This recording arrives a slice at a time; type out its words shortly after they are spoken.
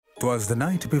'Twas the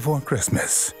night before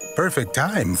Christmas. Perfect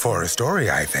time for a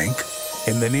story, I think.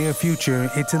 In the near future,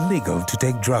 it's illegal to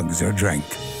take drugs or drink.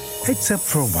 Except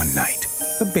for one night,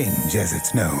 a binge as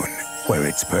it's known, where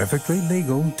it's perfectly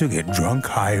legal to get drunk,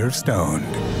 high, or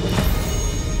stoned.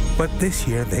 But this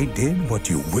year they did what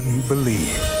you wouldn't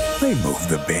believe. They moved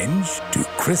the binge to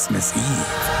Christmas Eve.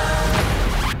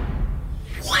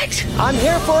 What? I'm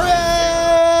here for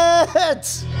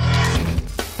it!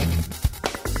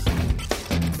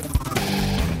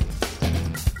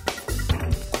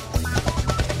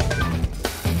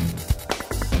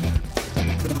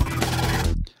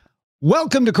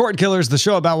 Welcome to Court Killers, the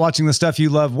show about watching the stuff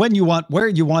you love when you want, where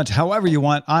you want, however you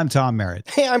want. I'm Tom Merritt.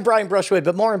 Hey, I'm Brian Brushwood,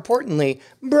 but more importantly,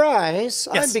 Bryce,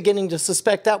 Yes. I'm beginning to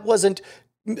suspect that wasn't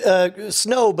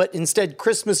snow, but instead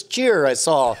Christmas cheer I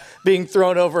saw being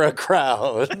thrown over a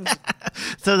crowd.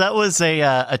 So that was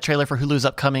a trailer for Hulu's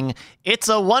upcoming It's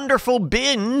a Wonderful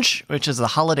Binge, which is the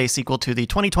holiday sequel to the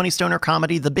 2020 stoner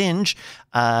comedy The Binge.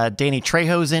 Danny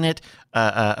Trejo's in it.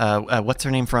 What's her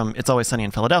name from It's Always Sunny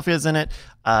in Philadelphia is in it.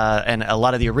 And a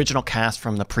lot of the original cast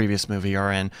from the previous movie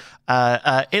are in.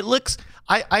 It looks...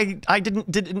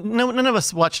 none of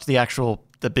us watched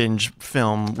the Binge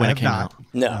film when it came out.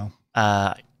 No.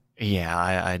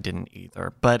 Yeah, I didn't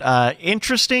either. But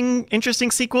interesting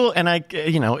sequel, and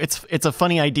it's a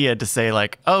funny idea to say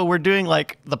like, oh, we're doing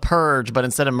like The Purge, but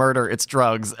instead of murder, it's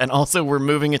drugs, and also we're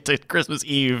moving it to Christmas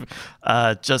Eve,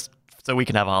 just so we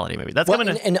can have a holiday movie. That's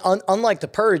coming. Unlike The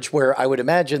Purge, where I would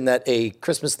imagine that a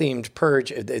Christmas-themed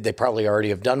Purge, they probably already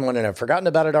have done one and have forgotten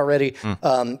about it already,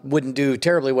 wouldn't do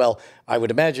terribly well. I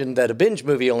would imagine that a Binge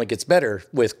movie only gets better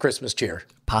with Christmas cheer.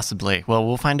 Possibly. Well,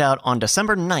 we'll find out on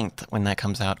December 9th when that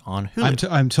comes out on Hulu.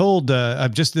 I'm told,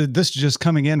 this is just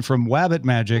coming in from Wabbit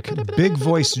Magic. Big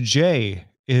Voice Jay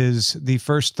is the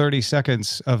first 30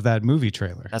 seconds of that movie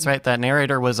trailer. That's right. That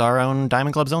narrator was our own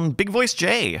Diamond Club's own Big Voice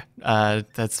Jay.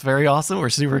 That's very awesome. We're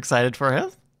super excited for him.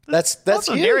 That's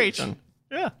awesome huge. Narration.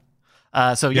 Yeah.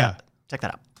 So check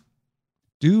that out.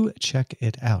 Do check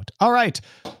it out. All right.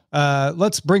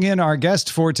 Let's bring in our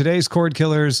guest for today's Cord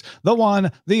Killers, the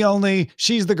one, the only,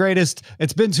 she's the greatest.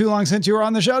 It's been too long since you were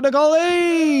on the show, Nicole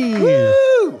Lee.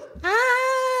 Woo!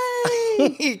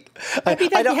 Hi.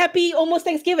 Happy almost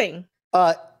Thanksgiving.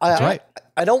 That's right.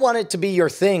 I don't want it to be your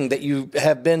thing that you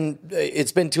have been,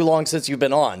 it's been too long since you've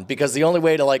been on, because the only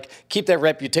way to like keep that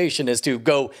reputation is to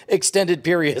go extended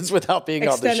periods without being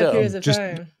on the show. Periods of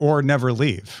time. Or never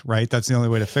leave, right? That's the only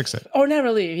way to fix it. Or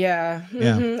never leave, yeah.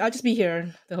 Yeah. Mm-hmm. I'll just be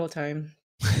here the whole time.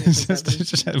 It's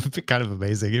just kind of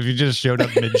amazing if you just showed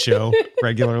up mid-show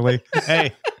regularly.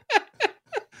 Hey,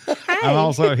 I'm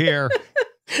also here.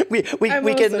 We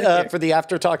can, for the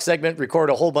after talk segment, record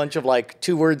a whole bunch of like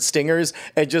 2-word stingers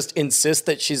and just insist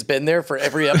that she's been there for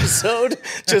every episode,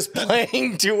 just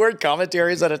playing 2-word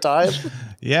commentaries at a time.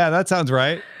 Yeah, that sounds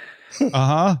right.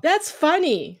 Uh-huh. That's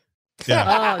funny.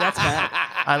 Yeah. Oh, that's bad.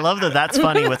 I love that that's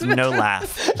funny with no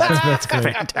laugh. That's great.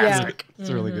 Fantastic. It's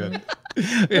really good.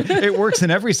 It works in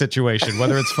every situation,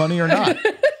 whether it's funny or not.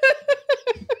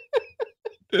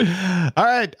 All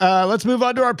right, let's move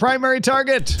on to our primary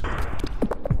target.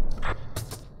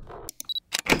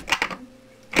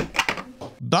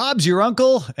 Bob's your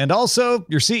uncle and also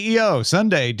your CEO.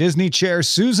 Sunday, Disney chair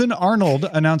Susan Arnold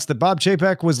announced that Bob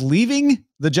Chapek was leaving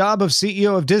the job of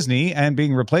CEO of Disney and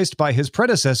being replaced by his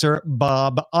predecessor,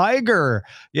 Bob Iger.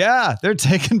 Yeah, they're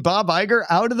taking Bob Iger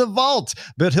out of the vault,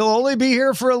 but he'll only be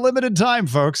here for a limited time,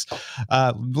 folks.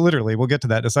 Literally, we'll get to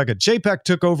that in a second. Chapek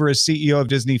took over as CEO of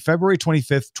Disney February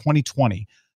 25th, 2020.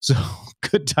 So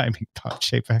good timing, Bob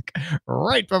Chapek,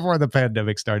 right before the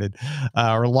pandemic started,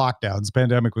 or lockdowns.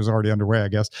 Pandemic was already underway, I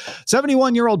guess.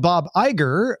 71-year-old Bob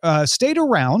Iger stayed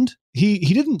around. He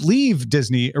didn't leave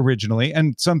Disney originally,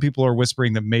 and some people are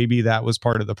whispering that maybe that was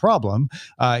part of the problem.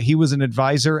 He was an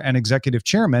advisor and executive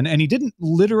chairman, and he didn't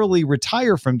literally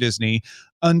retire from Disney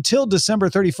until December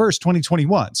 31st,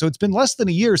 2021. So it's been less than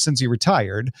a year since he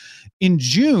retired. In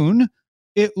June,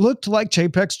 it looked like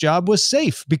Chapek's job was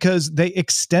safe because they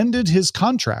extended his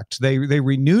contract. They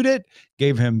renewed it,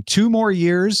 gave him 2 more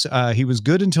years. He was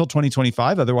good until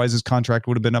 2025. Otherwise, his contract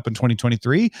would have been up in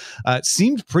 2023. It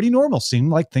seemed pretty normal. Seemed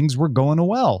like things were going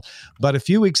well. But a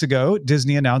few weeks ago,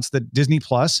 Disney announced that Disney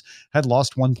Plus had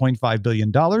lost $1.5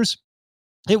 billion.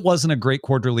 It wasn't a great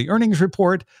quarterly earnings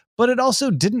report, but it also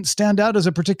didn't stand out as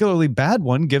a particularly bad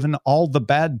one, given all the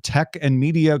bad tech and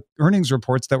media earnings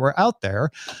reports that were out there.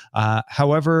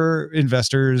 However,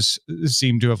 investors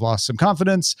seem to have lost some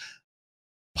confidence.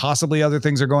 Possibly other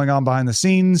things are going on behind the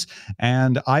scenes,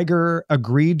 and Iger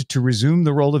agreed to resume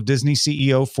the role of Disney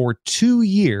CEO for 2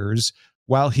 years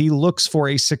while he looks for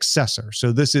a successor.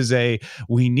 So this is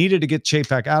we needed to get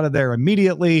Chapek out of there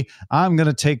immediately. I'm going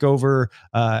to take over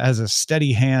as a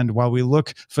steady hand while we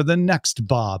look for the next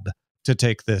Bob to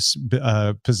take this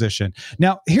position.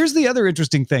 Now, here's the other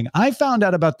interesting thing. I found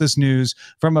out about this news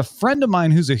from a friend of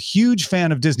mine who's a huge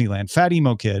fan of Disneyland, Fat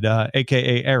Emo Kid,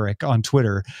 aka Eric on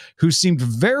Twitter, who seemed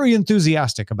very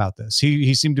enthusiastic about this.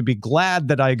 He seemed to be glad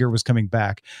that Iger was coming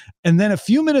back. And then a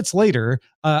few minutes later,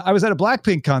 I was at a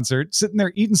Blackpink concert, sitting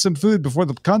there eating some food before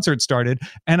the concert started,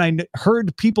 and I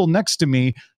heard people next to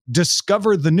me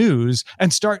discover the news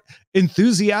and start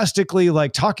enthusiastically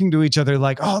like talking to each other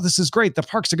like, oh, this is great. The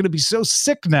parks are going to be so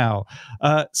sick now.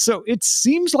 So it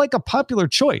seems like a popular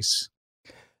choice.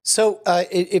 So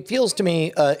it feels to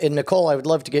me, and Nicole, I would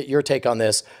love to get your take on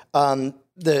this.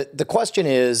 The question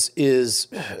is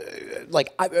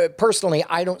like, personally,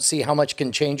 I don't see how much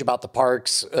can change about the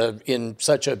parks in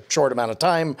such a short amount of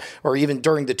time, or even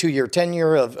during the 2-year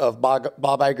tenure of Bob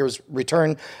Iger's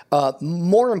return.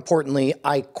 More importantly,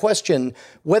 I question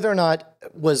whether or not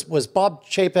was Bob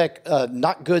Chapek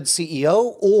not good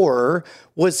CEO, or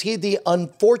was he the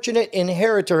unfortunate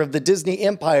inheritor of the Disney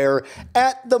empire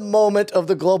at the moment of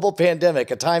the global pandemic,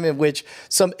 a time in which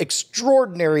some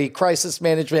extraordinary crisis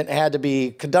management had to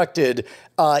be conducted,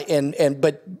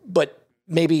 but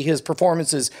maybe his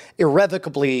performance is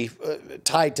irrevocably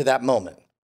tied to that moment?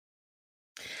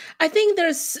 I think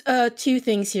there's two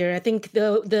things here. I think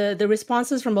the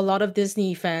responses from a lot of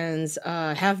Disney fans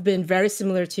have been very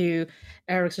similar to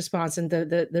Eric's response and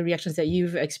the reactions that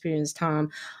you've experienced, Tom.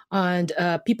 And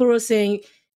people were saying,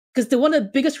 because one of the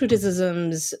biggest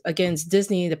criticisms against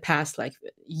Disney the past like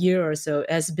year or so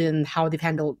has been how they've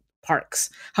handled parks,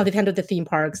 how they've handled the theme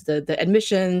parks, the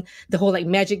admission, the whole like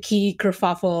Magic Key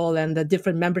kerfuffle, and the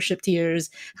different membership tiers,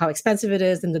 how expensive it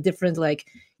is, and the different like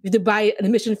you have to buy an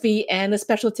admission fee and a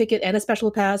special ticket and a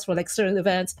special pass for like certain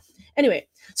events. Anyway,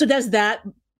 so there's that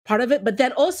part of it. But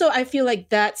then also I feel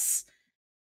like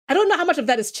I don't know how much of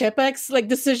that is Chapek's like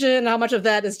decision, how much of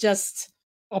that is just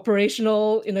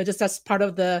operational, just as part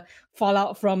of the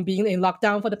fallout from being in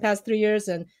lockdown for the past 3 years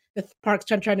and the parks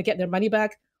trying to get their money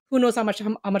back. Who knows how much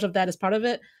of that is part of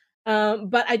it.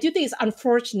 But I do think it's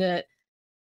unfortunate,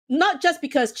 not just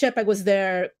because Chapek was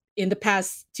there in the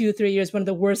past 2-3 years, one of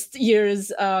the worst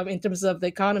years in terms of the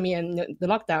economy and the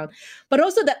lockdown, but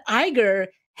also that Iger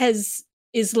is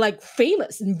like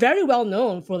famous and very well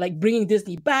known for like bringing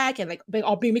Disney back and like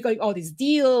making all these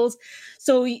deals.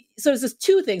 So it's just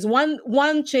two things. One,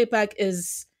 Chapek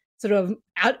is sort of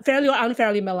fairly or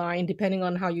unfairly maligned, depending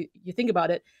on how you think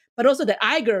about it. But also that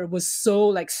Iger was so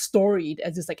like storied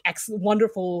as this like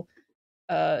wonderful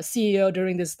CEO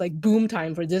during this like boom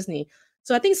time for Disney.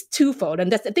 So I think it's twofold,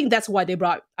 and I think that's why they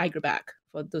brought Iger back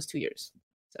for those 2 years.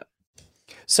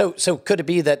 So could it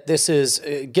be that this is,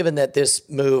 given that this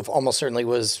move almost certainly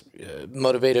was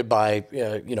motivated by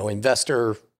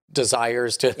investor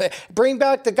desires to bring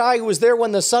back the guy who was there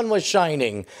when the sun was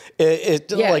shining? I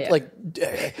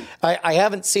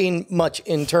haven't seen much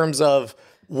in terms of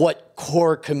what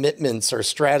core commitments or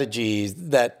strategies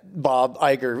that Bob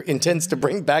Iger intends to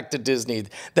bring back to Disney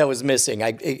that was missing.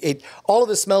 All of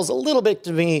this smells a little bit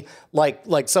to me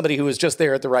like somebody who was just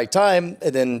there at the right time,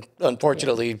 and then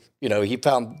unfortunately, he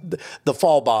found the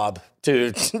fall Bob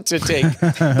to take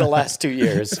the last 2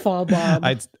 years. Fall Bob.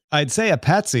 I'd say a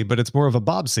patsy, but it's more of a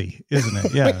Bobsy, isn't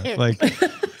it? Yeah, like.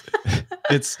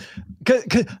 It's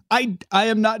I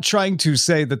am not trying to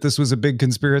say that this was a big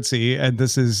conspiracy and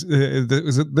this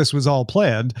was all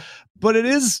planned, but it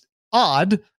is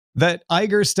odd that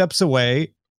Iger steps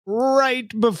away right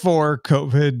before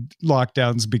COVID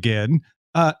lockdowns begin.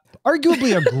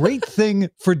 Arguably a great thing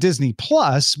for Disney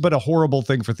Plus, but a horrible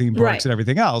thing for theme parks and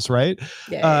everything else, right?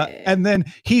 Yeah. And then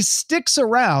he sticks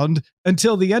around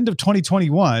until the end of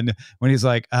 2021 when he's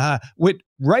like,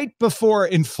 right before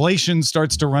inflation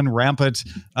starts to run rampant,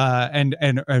 and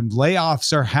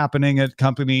layoffs are happening at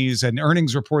companies and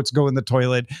earnings reports go in the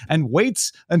toilet, and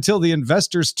waits until the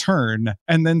investors turn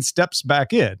and then steps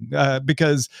back in,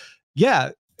 because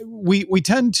we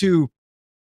tend to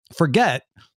forget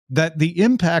that the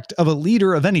impact of a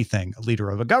leader of anything, a leader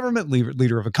of a government,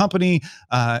 leader of a company,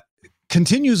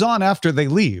 continues on after they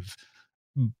leave.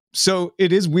 So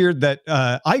it is weird that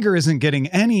Iger isn't getting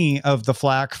any of the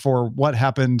flack for what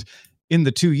happened in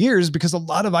the 2 years, because a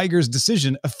lot of Iger's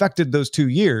decision affected those 2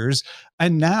 years.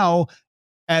 And now,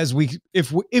 if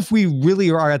we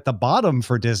really are at the bottom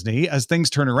for Disney, as things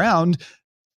turn around,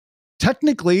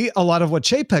 technically, a lot of what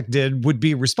Chapek did would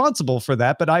be responsible for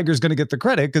that, but Iger's going to get the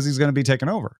credit because he's going to be taken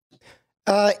over.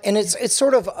 And it's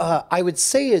sort of, I would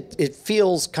say it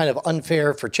feels kind of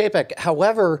unfair for Chapek.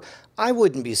 However, I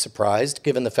wouldn't be surprised,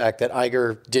 given the fact that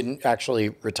Iger didn't actually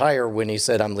retire when he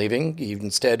said, I'm leaving. He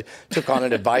instead took on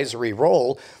an advisory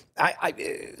role.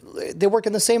 They work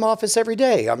in the same office every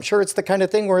day. I'm sure it's the kind of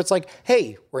thing where it's like,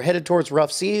 hey, we're headed towards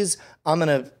rough seas. I'm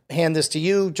going to hand this to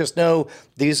you. Just know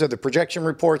these are the projection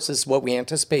reports. This is what we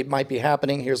anticipate might be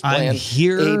happening. Here's plan I'm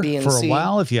here A, B, and for C. a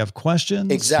while if you have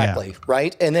questions. Exactly, Yeah.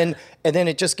 right? And then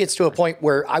it just gets to a point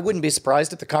where I wouldn't be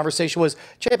surprised if the conversation was,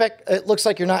 Chapek, it looks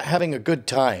like you're not having a good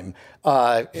time.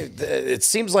 It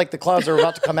seems like the clouds are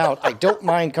about to come out. I don't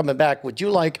mind coming back. Would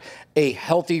you like a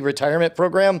healthy retirement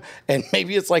program? And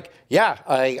maybe it's like, yeah,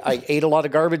 I ate a lot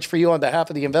of garbage for you on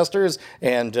behalf of the investors,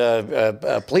 and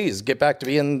please get back to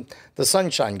being the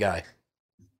sunshine guy.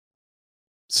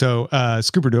 So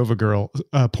Scooperdova Girl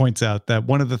points out that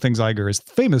one of the things Iger is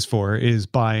famous for is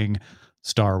buying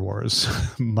Star Wars,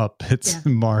 Muppets,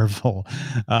 Marvel,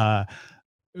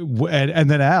 and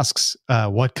then asks,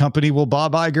 what company will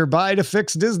Bob Iger buy to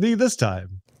fix Disney this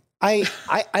time? I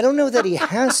don't know that he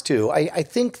has to. I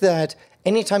think that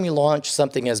anytime you launch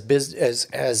something as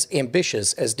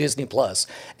ambitious as Disney Plus,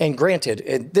 and granted,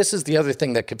 and this is the other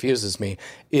thing that confuses me,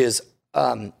 is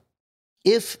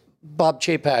if Bob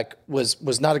Chapek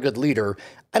was not a good leader,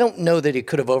 I don't know that he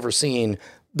could have overseen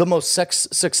the most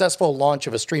successful launch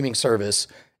of a streaming service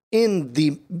in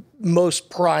the most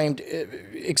primed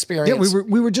experience. Yeah,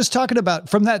 we were just talking about,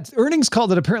 from that earnings call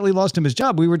that apparently lost him his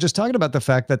job, we were just talking about the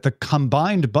fact that the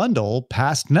combined bundle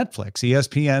passed Netflix,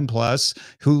 ESPN Plus,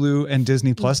 Hulu, and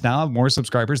Disney Plus now have more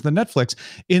subscribers than Netflix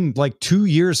in like 2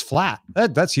 years flat.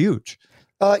 That's huge.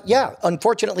 Yeah,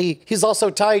 unfortunately, he's also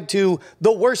tied to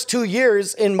the worst 2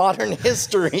 years in modern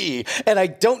history. And I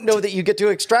don't know that you get to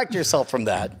extract yourself from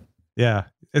that. Yeah,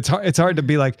 it's hard to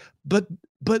be like, but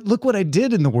look what I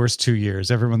did in the worst 2 years.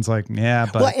 Everyone's like, yeah,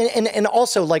 but. Well, and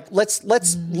also, like, let's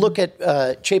look at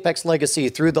Chapek's legacy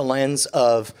through the lens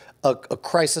of a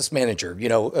crisis manager. You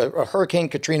know, a Hurricane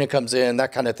Katrina comes in,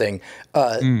 that kind of thing.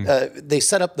 They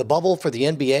set up the bubble for the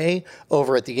NBA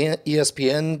over at the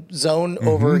ESPN zone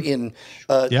over in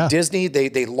Disney.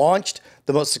 They launched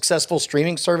the most successful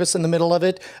streaming service in the middle of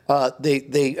it. I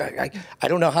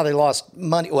don't know how they lost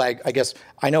money. Well, I guess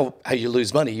I know how you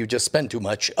lose money. You just spend too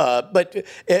much. But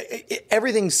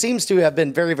everything seems to have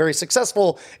been very, very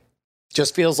successful.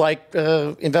 Just feels like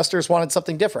investors wanted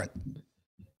something different.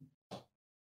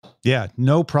 Yeah,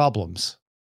 no problems.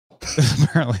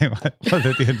 Apparently, what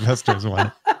the investors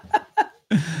want.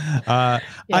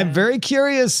 I'm very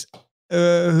curious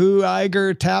who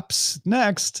Iger taps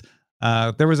next.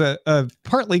 There was a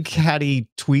partly catty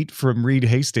tweet from Reed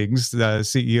Hastings,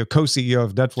 the co-CEO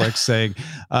of Netflix, saying,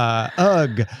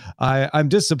 ugh, I'm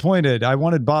disappointed. I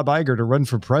wanted Bob Iger to run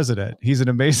for president. He's an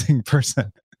amazing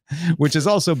person. Which is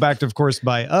also backed, of course,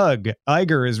 by UGG.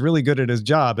 Iger is really good at his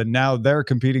job, and now they're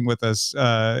competing with us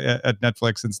at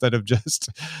Netflix instead of just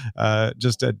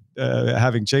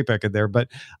having Chapek in there. But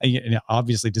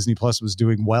obviously, Disney Plus was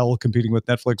doing well competing with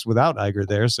Netflix without Iger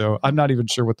there. So I'm not even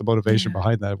sure what the motivation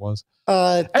behind that was.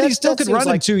 And he still could run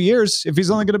in 2 years. If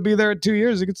he's only going to be there at 2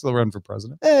 years, he could still run for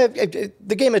president.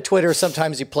 The game of Twitter,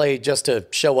 sometimes you play just to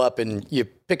show up and you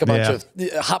pick a bunch of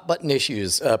hot button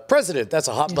issues. President, that's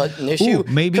a hot button issue. Ooh,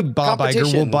 maybe Bob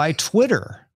Iger will buy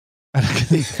Twitter at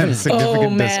a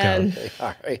significant discount.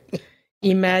 All right.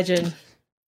 Imagine.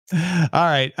 All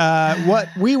right. What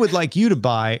we would like you to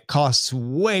buy costs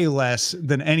way less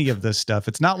than any of this stuff.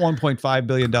 It's not $1.5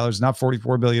 billion, not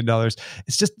 $44 billion.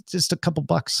 It's just a couple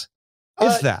bucks.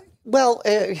 If that. Well,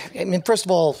 I mean, first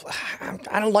of all,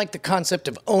 I don't like the concept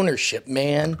of ownership,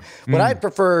 man. What I'd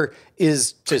prefer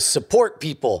is to support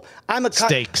people. I'm a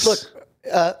stakes. Look,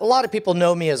 a lot of people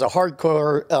know me as a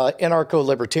hardcore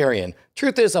anarcho-libertarian.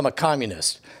 Truth is, I'm a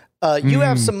communist. You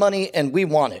have some money, and we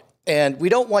want it. And we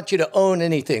don't want you to own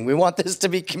anything. We want this to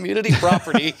be community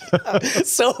property.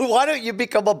 So why don't you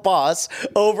become a boss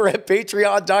over at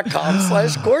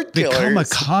patreon.com/cordkillers. Become a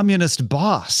communist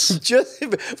boss. Just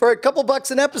for a couple bucks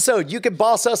an episode, you could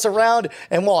boss us around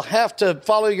and we'll have to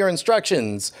follow your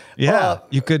instructions. Yeah.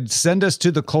 You could send us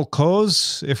to the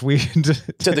kolkhoz if we...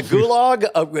 to the gulag.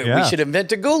 We should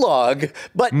invent a gulag.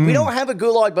 But we don't have a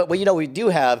gulag. But what we do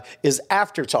have is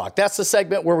After Talk. That's the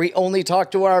segment where we only talk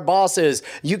to our bosses.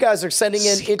 You guys are sending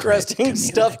in interesting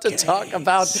stuff to talk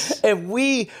about, and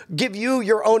we give you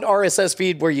your own RSS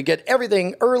feed where you get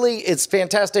everything early. It's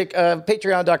fantastic.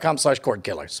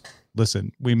 Patreon.com/cordkillers.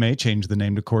 Listen, we may change the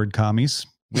name to Cord Commies.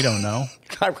 We don't know.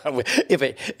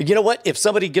 You know what? If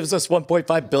somebody gives us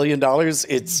 $1.5 billion,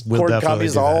 it's Cord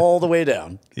Commies all the way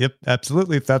down. Yep,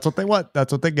 absolutely. If that's what they want,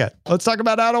 that's what they get. Let's talk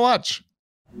about How to Watch.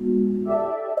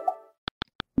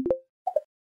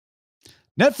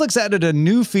 Netflix added a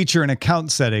new feature in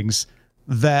account settings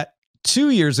that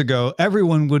 2 years ago,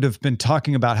 everyone would have been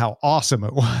talking about how awesome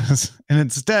it was. And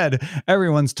instead,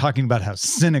 everyone's talking about how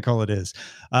cynical it is.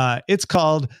 It's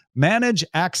called Manage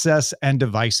Access and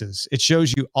Devices. It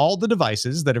shows you all the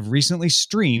devices that have recently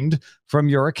streamed from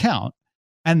your account,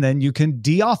 and then you can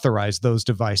deauthorize those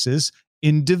devices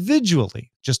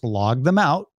individually. Just log them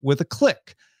out with a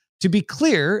click. To be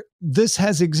clear, this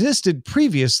has existed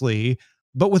previously,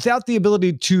 but without the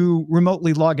ability to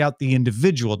remotely log out the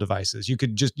individual devices.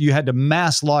 You had to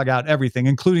mass log out everything,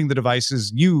 including the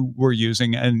devices you were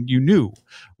using and you knew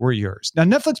were yours. Now,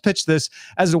 Netflix pitched this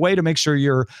as a way to make sure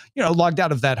you're, logged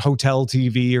out of that hotel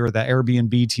TV or the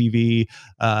Airbnb TV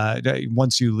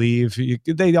once you leave.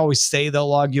 They always say they'll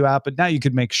log you out, but now you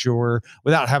could make sure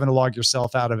without having to log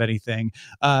yourself out of anything.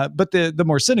 But the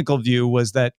more cynical view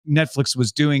was that Netflix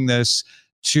was doing this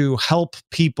to help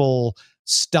people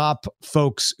stop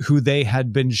folks who they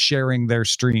had been sharing their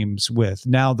streams with.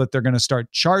 Now that they're going to start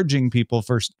charging people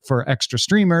for extra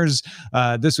streamers,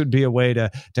 this would be a way to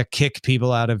kick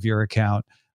people out of your account.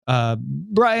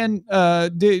 Brian,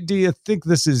 do you think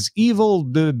this is evil,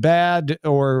 bad,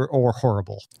 or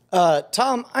horrible?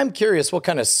 Tom, I'm curious what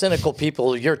kind of cynical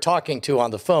people you're talking to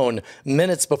on the phone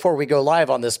minutes before we go live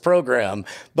on this program.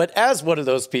 But as one of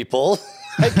those people,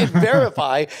 I can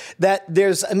verify that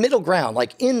there's a middle ground.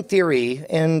 Like in theory,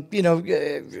 and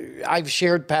I've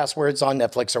shared passwords on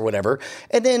Netflix or whatever.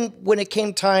 And then when it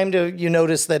came time to, you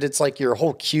notice that it's like your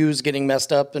whole queue's getting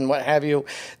messed up and what have you,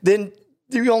 then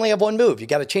you only have one move. You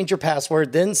got to change your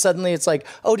password. Then suddenly it's like,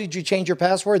 oh, did you change your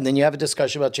password? And then you have a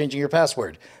discussion about changing your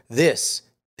password.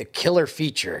 The killer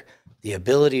feature, the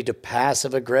ability to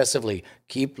passive aggressively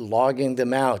keep logging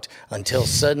them out until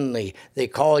suddenly they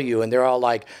call you and they're all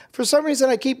like, for some reason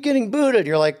I keep getting booted.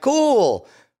 You're like, cool.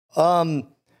 I'm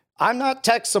not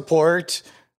tech support.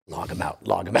 Log them out,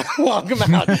 log them out, log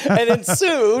them out. And then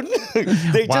soon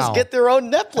they just get their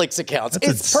own Netflix accounts.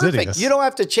 It's perfect. Insidious. You don't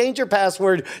have to change your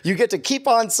password. You get to keep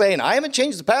on saying, I haven't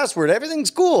changed the password.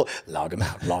 Everything's cool. Log them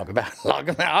out, log them out, log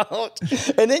them out.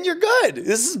 And then you're good.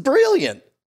 This is brilliant.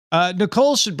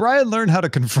 Nicole, should Brian learn how to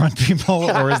confront people,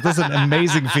 or is this an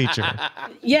amazing feature?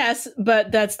 Yes,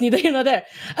 but that's neither here nor there.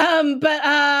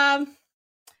 I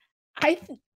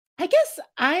guess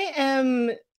I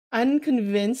am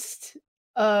unconvinced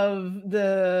of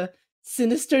the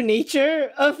sinister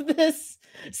nature of this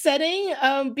setting,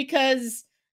 because,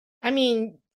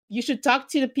 you should talk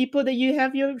to the people that you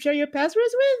share your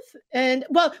passwords with. And,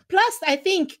 plus, I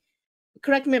think,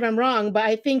 correct me if I'm wrong, but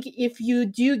I think if you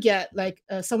do get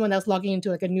someone else logging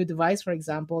into a new device, for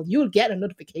example, you'll get a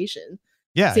notification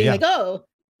saying oh,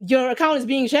 your account is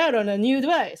being shared on a new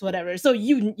device, whatever. So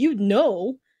you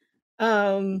know.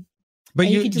 But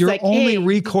your only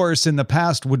recourse in the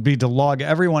past would be to log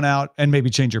everyone out and maybe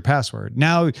change your password.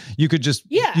 Now you could just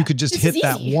hit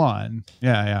that one.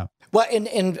 Yeah. Well,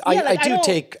 I do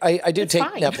take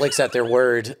Netflix at their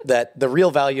word that the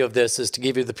real value of this is to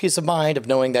give you the peace of mind of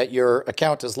knowing that your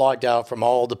account is logged out from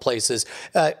all the places.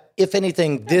 If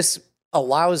anything, this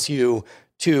allows you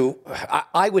to,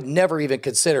 I would never even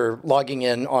consider logging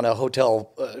in on a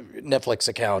hotel Netflix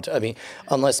account.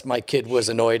 Unless my kid was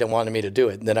annoyed and wanted me to do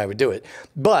it, then I would do it.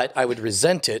 But I would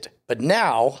resent it. But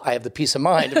now I have the peace of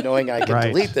mind of knowing I can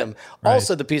delete them. Right.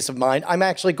 Also the peace of mind, I'm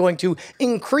actually going to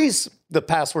increase the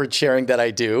password sharing that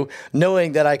I do,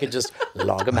 knowing that I could just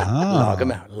log them out, log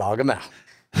them out, log them out.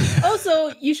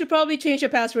 Also, you should probably change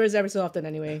your passwords every so often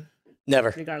anyway.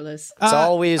 Never. Regardless. It's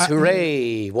always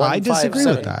hooray. I disagree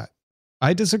with that.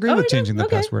 I disagree with changing the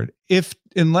password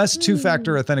unless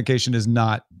two-factor authentication is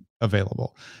not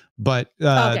available. But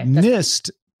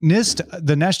NIST,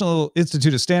 the National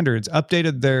Institute of Standards,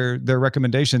 updated their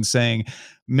recommendations saying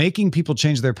making people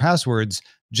change their passwords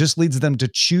just leads them to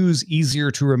choose easier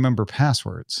to remember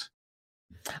passwords.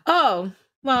 Oh,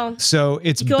 well. So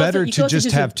it's better to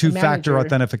just have two-factor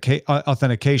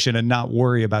authentication and not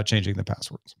worry about changing the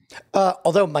passwords.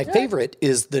 Although my favorite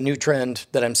is the new trend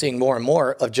that I'm seeing more and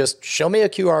more of just show me a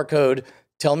QR code,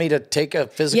 tell me to take a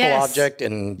physical object,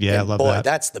 and love that.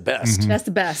 That's the best. Mm-hmm. That's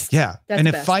the best. Yeah. And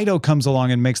if FIDO comes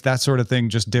along and makes that sort of thing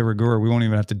just de rigueur, we won't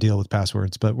even have to deal with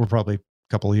passwords, but we're probably a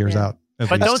couple of years out.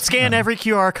 But don't scan every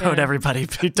QR code, everybody.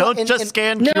 Don't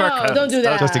scan QR codes. Don't do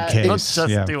that. Just in case. Don't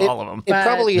just do all of them. It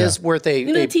probably is worth the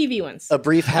TV ones. A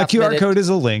brief half A QR minute. code is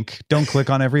a link. Don't click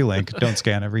on every link. Don't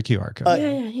scan every QR code.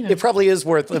 It probably is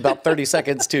worth about 30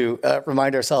 seconds to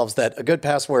remind ourselves that a good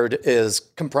password is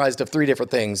comprised of three different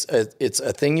things. It's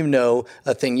a thing you know,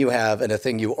 a thing you have, and a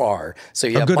thing you are. So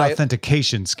you a have good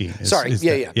authentication scheme. Sorry.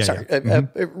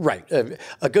 Right.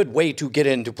 A good way to get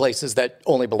into places that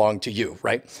only belong to you,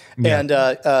 right? Yeah. And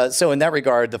so in that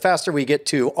regard, the faster we get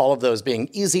to all of those being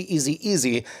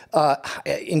easy,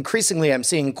 increasingly I'm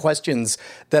seeing questions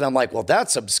that I'm like, well,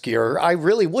 that's obscure. I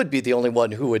really would be the only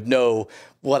one who would know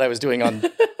what I was doing on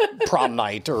prom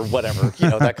night or whatever,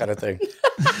 that kind of thing.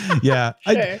 Yeah.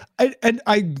 Sure.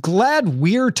 I'm glad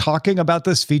we're talking about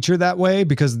this feature that way,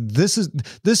 because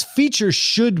this feature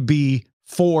should be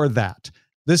for that.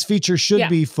 This feature should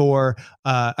be for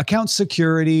account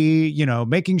security,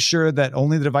 making sure that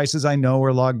only the devices I know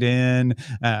are logged in,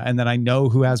 and that I know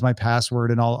who has my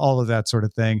password and all of that sort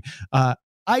of thing.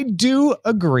 I do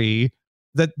agree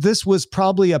that this was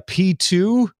probably a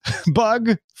P2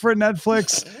 bug for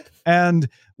Netflix, and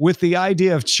with the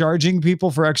idea of charging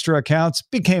people for extra accounts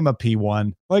became a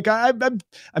P1. Like I'm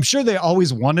sure they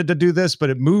always wanted to do this, but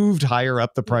it moved higher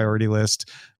up the priority list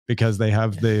because they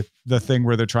have the thing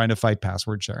where they're trying to fight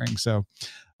password sharing. So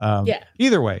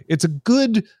either way, it's a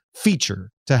good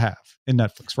feature to have in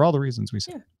Netflix for all the reasons we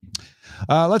said.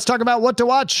 Yeah. Let's talk about what to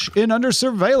watch in Under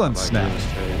Surveillance now.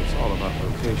 It's all about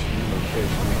location.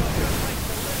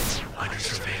 Under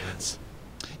surveillance.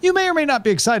 You may or may not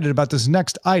be excited about this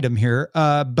next item here,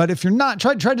 but if you're not,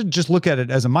 try to just look at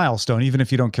it as a milestone, even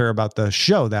if you don't care about the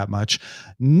show that much.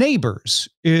 Neighbours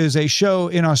is a show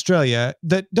in Australia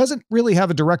that doesn't really have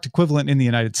a direct equivalent in the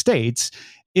United States.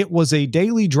 It was a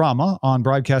daily drama on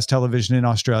broadcast television in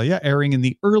Australia, airing in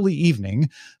the early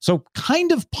evening. So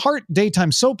kind of part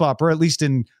daytime soap opera, at least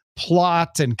in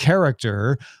plot and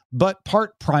character, but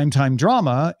part primetime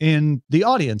drama in the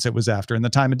audience it was after and the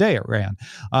time of day it ran.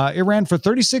 It ran for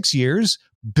 36 years.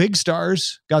 Big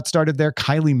stars got started there.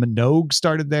 Kylie Minogue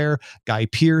started there. Guy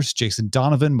Pearce, Jason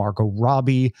Donovan, Margot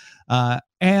Robbie.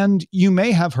 And you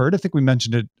may have heard, I think we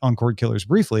mentioned it on Cord Killers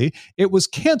briefly, it was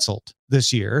canceled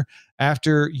this year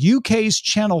after UK's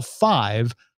Channel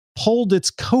 5 pulled its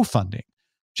co-funding.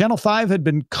 Channel 5 had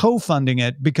been co-funding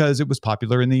it because it was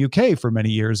popular in the UK for many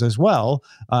years as well,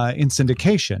 in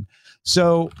syndication.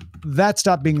 So that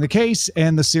stopped being the case,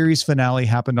 and the series finale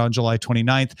happened on July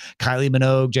 29th. Kylie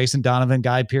Minogue, Jason Donovan,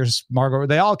 Guy Pearce, Margot,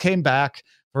 they all came back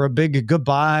for a big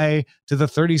goodbye to the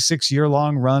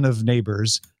 36-year-long run of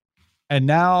Neighbours. And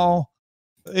now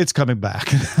it's coming back.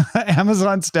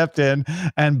 Amazon stepped in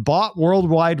and bought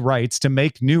worldwide rights to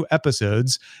make new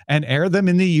episodes and air them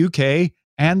in the UK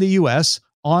and the US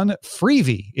on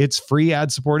Freevee, its free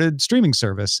ad-supported streaming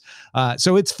service.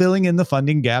 So it's filling in the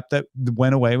funding gap that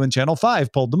went away when Channel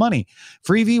 5 pulled the money.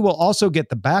 Freevee will also get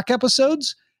the back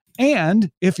episodes, and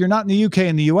if you're not in the UK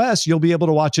and the US, you'll be able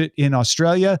to watch it in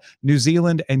Australia, New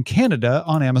Zealand, and Canada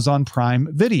on Amazon Prime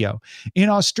Video. In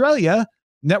Australia,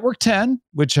 Network 10,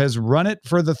 which has run it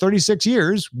for the 36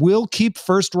 years, will keep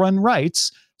first-run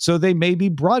rights, so they may be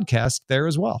broadcast there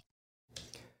as well.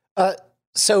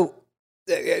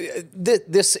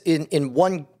 This, in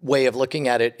one way of looking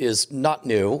at it, is not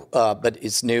new, but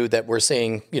it's new that we're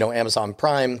seeing, Amazon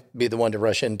Prime be the one to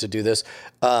rush in to do this.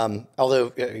 Although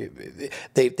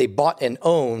they bought and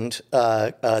owned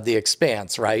The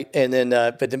Expanse, right? And then,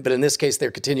 but in this case,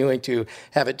 they're continuing to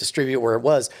have it distribute where it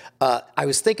was. I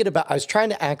was trying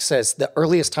to access the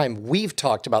earliest time we've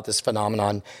talked about this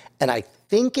phenomenon, and I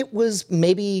think it was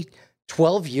maybe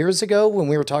 12 years ago when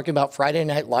we were talking about Friday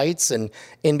Night Lights and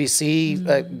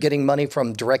NBC getting money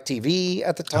from DirecTV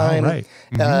at the time. Oh, right.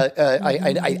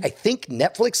 I think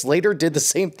Netflix later did the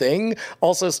same thing,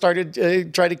 also started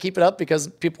trying to keep it up because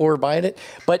people were buying it.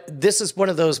 But this is one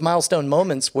of those milestone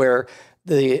moments where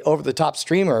the over-the-top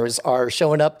streamers are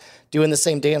showing up doing the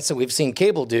same dance that we've seen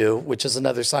cable do, which is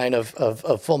another sign of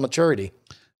full maturity.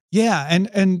 Yeah,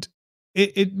 and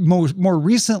it more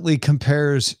recently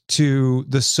compares to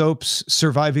the soaps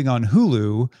surviving on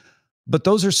Hulu, but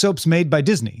those are soaps made by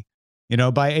Disney,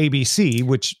 by ABC,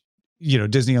 which,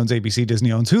 Disney owns ABC,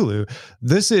 Disney owns Hulu.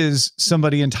 This is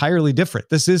somebody entirely different.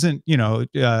 This isn't, 10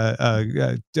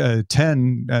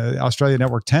 Australia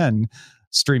Network 10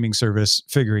 streaming service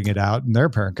figuring it out and their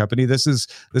parent company. This is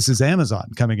Amazon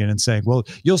coming in and saying, well,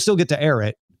 you'll still get to air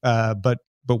it, but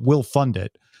we'll fund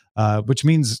it. Which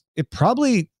means it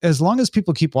probably, as long as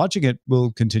people keep watching it,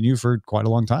 will continue for quite a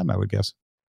long time, I would guess.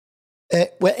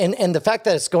 Well, and the fact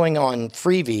that it's going on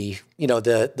Freevee,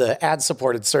 the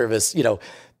ad-supported service,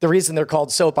 the reason they're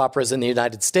called soap operas in the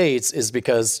United States is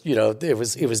because, it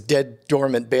was dead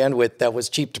dormant bandwidth that was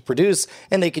cheap to produce,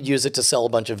 and they could use it to sell a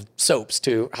bunch of soaps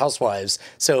to housewives.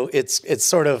 So it's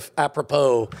sort of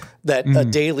apropos that a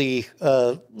daily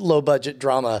low-budget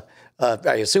drama,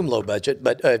 I assume low budget,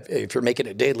 but if you're making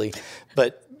it daily,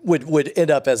 but would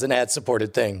end up as an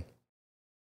ad-supported thing.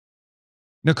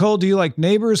 Nicole, do you like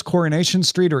Neighbours, Coronation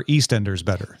Street, or EastEnders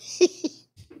better?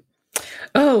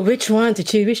 Oh, which one to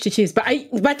choose? Which to choose? But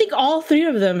I think all three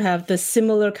of them have the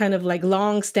similar kind of like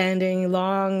long-standing,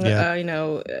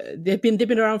 they've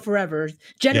been around forever,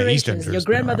 generations. Your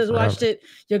grandmothers watched it,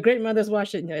 your great mothers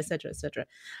watched it, et cetera, et cetera.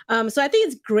 So I think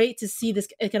it's great to see this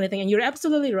kind of thing. And you're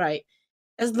absolutely right.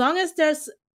 As long as there's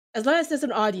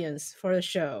an audience for a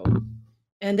show,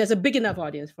 and there's a big enough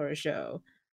audience for a show,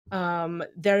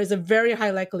 there is a very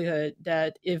high likelihood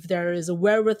that if there is a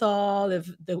wherewithal, if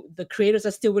the creators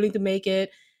are still willing to make it,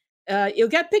 it'll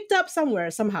get picked up somewhere,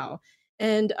 somehow.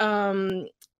 And I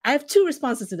have two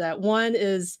responses to that. One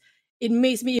is it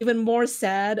makes me even more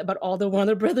sad about all the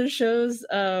Warner Brothers shows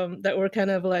that were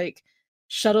kind of like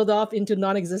shuttled off into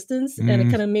non-existence. And it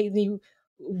kind of made me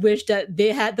wish that they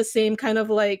had the same kind of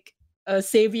like a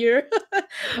savior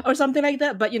or something like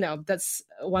that. But that's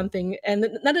one thing. And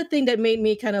another thing that made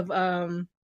me kind of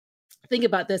think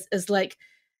about this is like,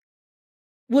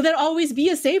 will there always be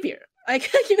a savior?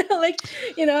 Like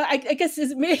I guess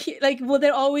it's like, will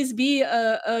there always be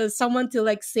someone to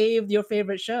like save your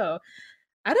favorite show?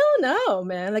 I don't know,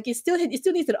 man. Like it still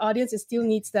needs an audience. It still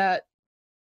needs that,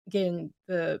 again,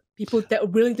 the people that are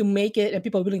willing to make it and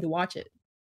people are willing to watch it.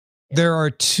 There are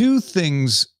two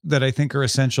things that I think are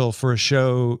essential for a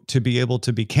show to be able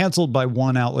to be canceled by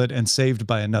one outlet and saved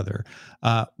by another.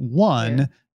 One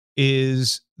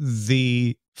is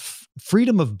the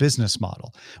freedom of business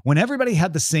model. When everybody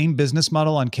had the same business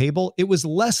model on cable, it was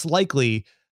less likely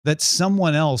that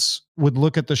someone else would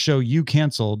look at the show you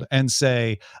canceled and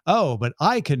say, oh, but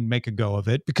I can make a go of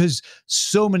it, because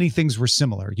so many things were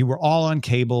similar. You were all on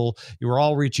cable. You were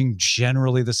all reaching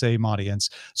generally the same audience.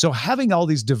 So having all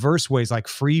these diverse ways like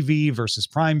Freevee versus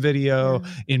Prime Video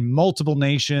in multiple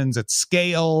nations at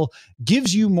scale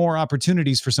gives you more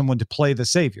opportunities for someone to play the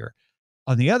savior.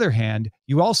 On the other hand,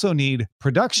 you also need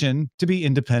production to be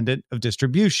independent of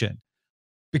distribution.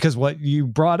 Because what you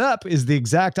brought up is the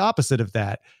exact opposite of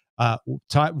that.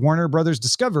 Warner Brothers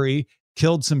Discovery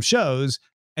killed some shows,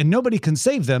 and nobody can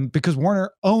save them because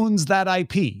Warner owns that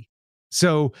IP.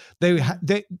 So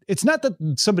it's not that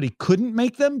somebody couldn't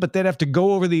make them, but they'd have to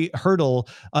go over the hurdle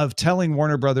of telling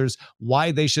Warner Brothers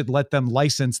why they should let them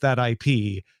license that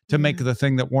IP to make the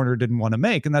thing that Warner didn't want to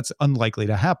make, and that's unlikely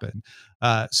to happen.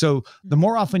 So the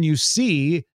more often you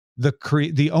see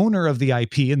the owner of the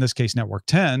IP, in this case Network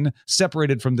 10,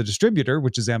 separated from the distributor,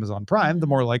 which is Amazon Prime, the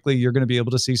more likely you're going to be able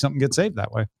to see something get saved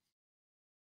that way.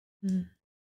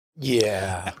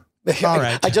 Yeah. All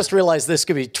right. I just realized this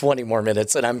could be 20 more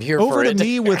minutes, and I'm here for it. Over to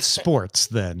me with sports,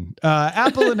 then.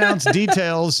 Apple announced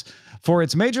details for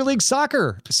its Major League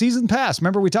Soccer season pass.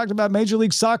 Remember, we talked about Major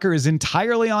League Soccer is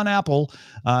entirely on Apple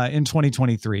in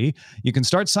 2023. You can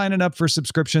start signing up for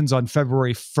subscriptions on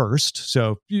February 1st.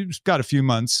 So you've got a few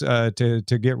months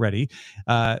to get ready.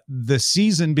 The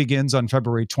season begins on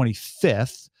February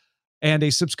 25th. And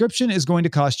a subscription is going to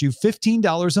cost you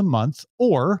 $15 a month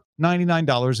or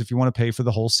 $99 if you want to pay for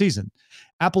the whole season.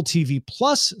 Apple TV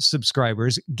Plus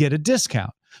subscribers get a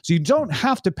discount. So you don't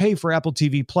have to pay for Apple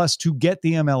TV Plus to get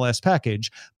the MLS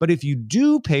package. But if you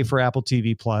do pay for Apple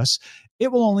TV Plus,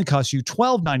 it will only cost you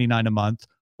 $12.99 a month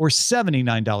or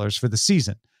 $79 for the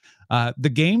season. The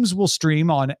games will stream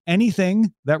on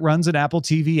anything that runs an Apple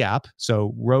TV app.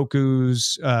 So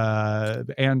Roku's,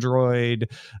 Android,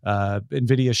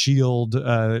 NVIDIA Shield,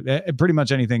 pretty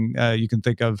much anything you can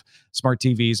think of. Smart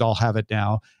TVs all have it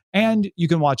now. And you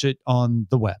can watch it on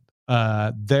the web.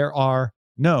 There are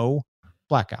no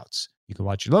blackouts. You can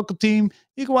watch your local team.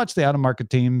 You can watch the out-of-market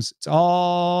teams. It's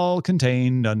all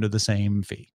contained under the same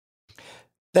fee.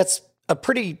 That's a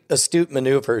pretty astute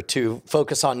maneuver to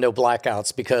focus on no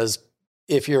blackouts, because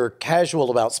if you're casual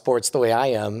about sports the way I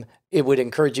am, it would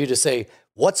encourage you to say,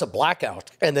 what's a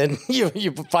blackout? And then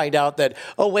you find out that,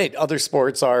 oh, wait, other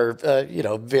sports are,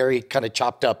 very kind of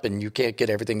chopped up and you can't get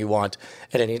everything you want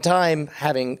at any time.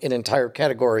 Having an entire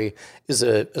category is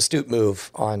an astute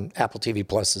move on Apple TV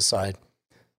Plus's side.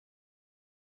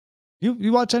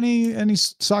 You watch any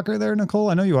soccer there,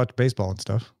 Nicole? I know you watch baseball and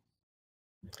stuff.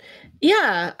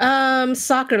 Yeah,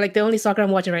 soccer. Like the only soccer I'm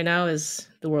watching right now is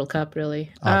the World Cup,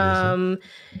 really. Obviously.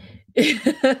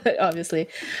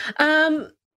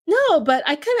 No, but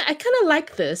I kind of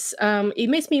like this. It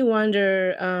makes me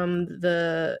wonder.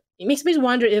 It makes me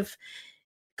wonder if,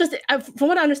 because from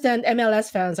what I understand,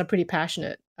 MLS fans are pretty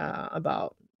passionate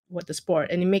about what the sport,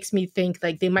 and it makes me think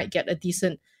like they might get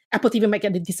Apple TV might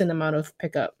get a decent amount of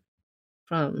pickup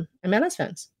from MLS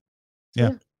fans.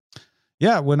 Yeah.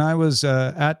 Yeah, when I was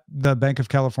at the Bank of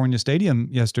California Stadium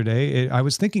yesterday, I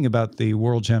was thinking about the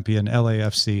world champion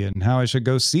LAFC and how I should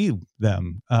go see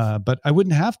them. But I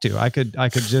wouldn't have to. I could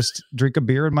just drink a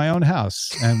beer in my own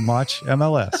house and watch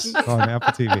MLS on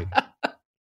Apple TV.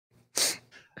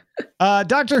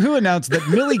 Doctor Who announced that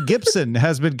Millie Gibson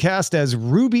has been cast as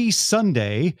Ruby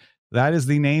Sunday. That is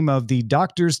the name of the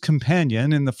Doctor's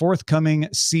companion in the forthcoming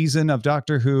season of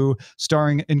Doctor Who,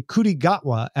 starring Ncuti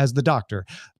Gatwa as the Doctor.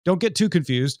 Don't get too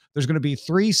confused. There's going to be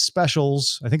 3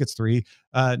 specials, I think it's 3,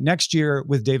 next year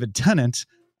with David Tennant,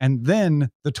 and then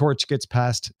the torch gets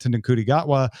passed to Ncuti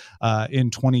Gatwa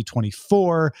in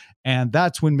 2024, and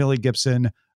that's when Millie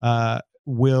Gibson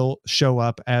will show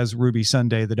up as Ruby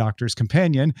Sunday, the Doctor's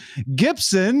companion.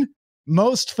 Gibson,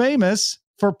 most famous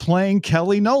for playing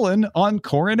Kelly Nolan on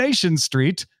Coronation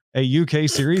Street, a UK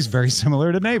series very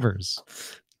similar to Neighbours.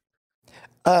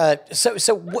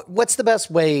 So what's the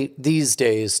best way these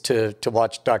days to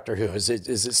watch Doctor Who? Is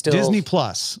it still Disney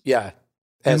Plus? Yeah.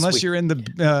 Unless you're in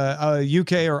the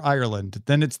UK or Ireland,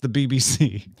 then it's the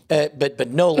BBC. But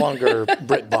no longer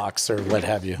BritBox or what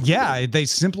have you. Yeah, they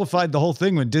simplified the whole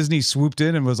thing when Disney swooped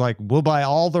in and was like, we'll buy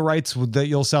all the rights that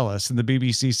you'll sell us. And the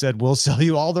BBC said, we'll sell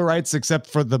you all the rights except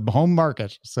for the home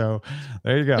market. So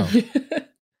there you go.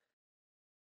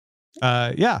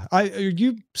 Yeah. Are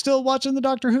you still watching the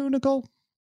Doctor Who, Nicole?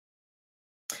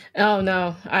 Oh,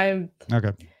 no.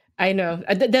 Okay. I know.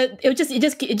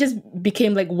 It just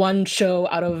became like one show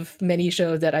out of many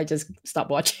shows that I just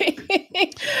stopped watching.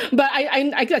 But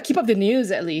I keep up the news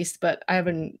at least, but I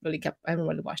haven't really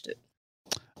watched it.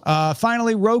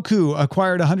 Finally, Roku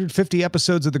acquired 150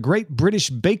 episodes of the Great British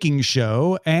Baking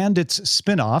Show and its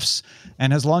spin-offs,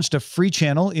 and has launched a free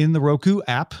channel in the Roku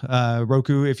app.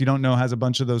 Roku, if you don't know, has a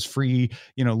bunch of those free,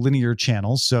 linear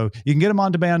channels. So you can get them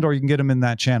on demand or you can get them in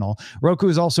that channel. Roku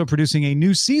is also producing a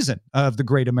new season of the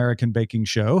Great American Baking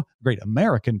Show,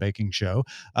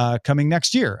 coming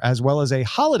next year, as well as a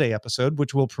holiday episode,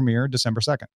 which will premiere December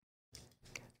 2nd.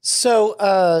 So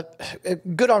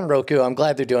good on Roku. I'm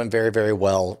glad they're doing very, very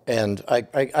well. And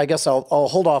I guess I'll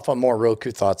hold off on more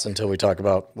Roku thoughts until we talk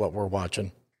about what we're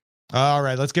watching. All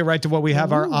right, let's get right to what we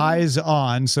have our eyes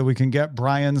on so we can get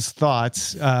Brian's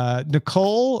thoughts.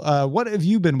 Nicole, what have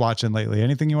you been watching lately?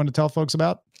 Anything you want to tell folks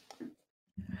about?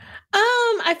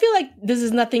 I feel like this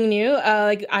is nothing new.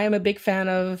 Like I am a big fan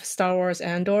of Star Wars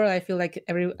Andor. I feel like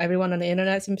everyone on the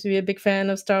internet seems to be a big fan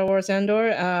of Star Wars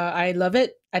Andor. I love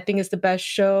it. I think it's the best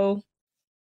show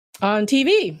on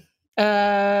TV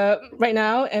right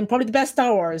now, and probably the best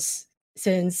Star Wars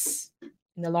since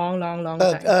in a long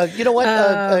time. You know what?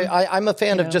 I'm a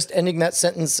fan of just ending that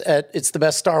sentence at "It's the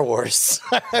best Star Wars."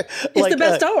 It's the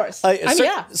best Star Wars.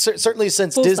 Certainly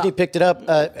since Full Disney stop. picked it up.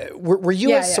 Were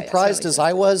you as surprised as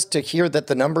I was to hear that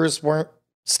the numbers weren't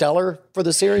stellar for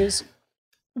the series?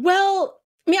 Well,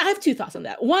 I mean, I have 2 thoughts on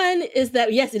that. One is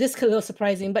that yes, it is a little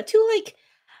surprising, but 2, like,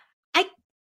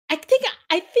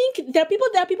 I think there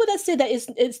are people that say that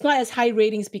it's not as high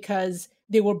ratings because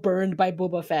they were burned by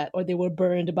Boba Fett or they were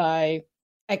burned by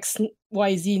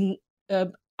XYZ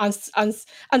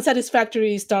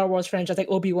unsatisfactory Star Wars franchise like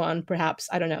Obi-Wan, perhaps.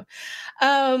 I don't know.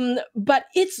 But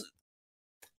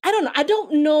I don't know. I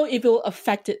don't know if it will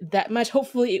affect it that much.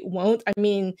 Hopefully it won't. I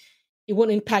mean, it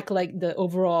won't impact like the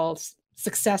overall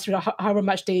success or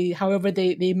however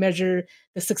they measure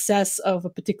the success of a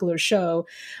particular show,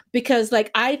 because like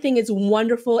I think it's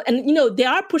wonderful, and they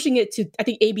are pushing it to, I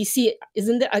think, ABC,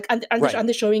 isn't it? Aren't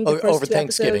they showing the first over 2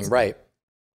 Thanksgiving, episodes right?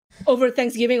 Over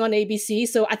Thanksgiving on ABC.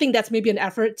 So I think that's maybe an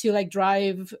effort to like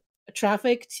drive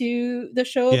traffic to the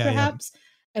show, perhaps,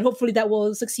 and hopefully that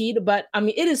will succeed. But I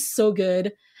mean, it is so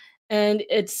good, and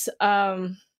it's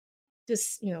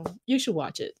just you should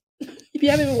watch it. If you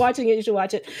haven't been watching it, you should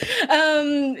watch it.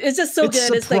 It's just so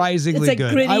good. Surprisingly it's like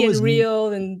good. Gritty and real,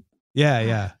 and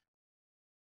yeah.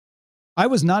 I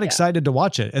was not excited to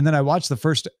watch it, and then I watched the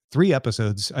first 3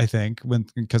 episodes. I think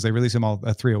because they released them all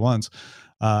 3 at once,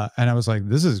 and I was like,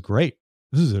 "This is great.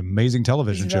 This is an amazing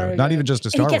television show. Not even just a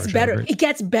Star Wars show." It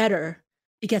gets better.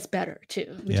 It gets better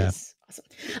too, which is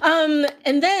awesome.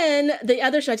 And then the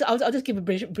other show, I'll just give a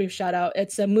brief shout out.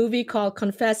 It's a movie called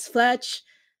Confess Fletch.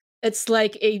 It's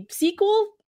like a sequel.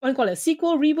 I want to call it a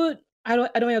sequel, reboot. I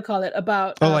don't want to call it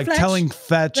about. Like Fletch, telling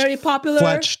Fletch, very popular.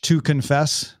 Fletch to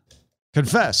confess.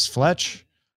 Confess, Fletch.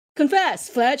 Confess,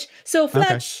 Fletch. So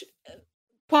Fletch,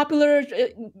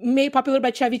 made popular by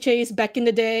Chevy Chase back in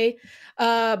the day.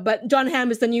 But John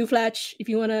Hamm is the new Fletch, if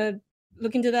you want to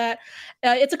look into that.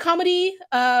 It's a comedy.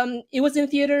 It was in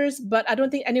theaters, but I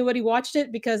don't think anybody watched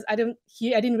it because I didn't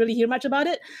really hear much about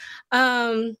it.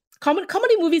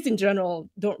 Comedy movies in general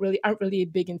aren't really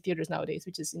big in theaters nowadays,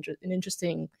 which is an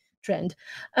interesting trend.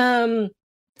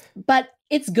 But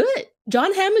it's good.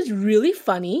 John Hamm is really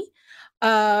funny.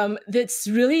 That's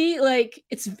really like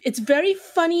it's very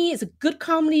funny. It's a good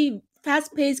comedy,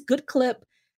 fast paced, good clip.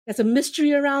 There's a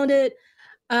mystery around it.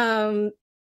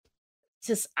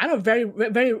 just, I don't know, very,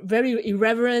 very, very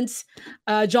irreverent.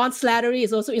 John Slattery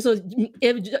is also, so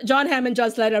if John Hamm and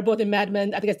John Slattery are both in Mad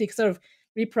Men, I think they sort of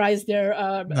reprise their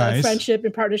Nice. friendship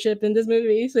and partnership in this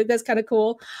movie. So that's kind of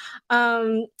cool.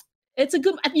 It's a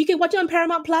good, you can watch it on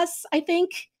Paramount Plus, I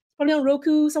think, probably on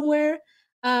Roku somewhere.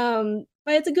 But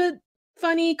it's a good,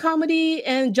 funny comedy,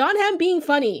 and John Hamm being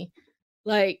funny,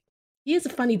 like, he is a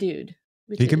funny dude.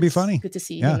 He can be funny. Good to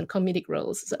see Yeah. him in comedic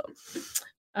roles. So,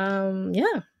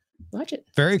 yeah, watch it.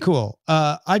 Very cool.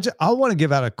 I want to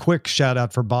give out a quick shout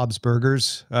out for Bob's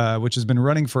Burgers, which has been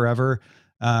running forever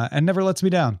and never lets me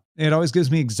down. It always gives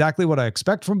me exactly what I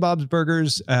expect from Bob's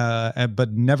Burgers,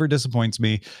 but never disappoints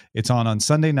me. It's on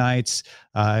Sunday nights.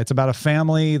 It's about a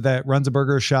family that runs a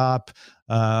burger shop,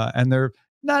 and they're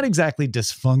not exactly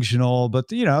dysfunctional, but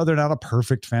they're not a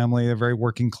perfect family. They're very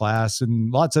working class,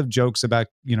 and lots of jokes about,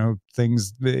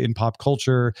 things in pop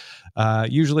culture,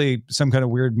 usually some kind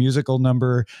of weird musical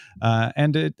number.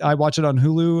 And I watch it on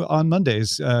Hulu on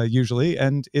Mondays, usually.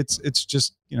 And it's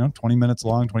just, 20 minutes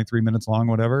long, 23 minutes long,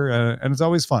 whatever. And it's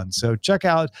always fun. So check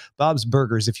out Bob's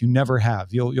Burgers if you never have.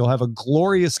 You'll have a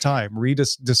glorious time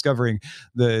rediscovering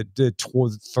the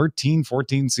 13,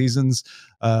 14 seasons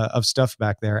of stuff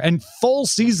back there, and full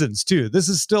seasons too. This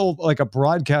is still like a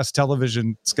broadcast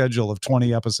television schedule of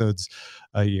 20 episodes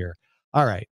a year. All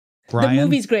right, Brian. The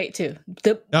movie's great too.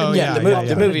 The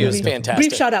movie was fantastic.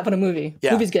 Brief shout out for the movie.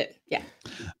 Yeah. Movie's good. Yeah.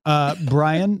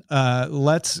 Brian,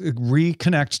 let's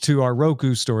reconnect to our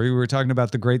Roku story. We were talking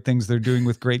about the great things they're doing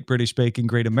with Great British Baking,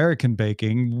 Great American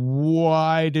Baking.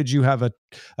 Why did you have a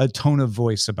tone of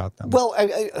voice about them? Well,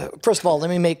 first of all, let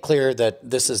me make clear that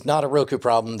this is not a Roku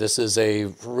problem. This is a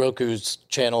Roku's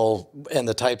channel and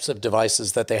the types of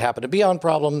devices that they happen to be on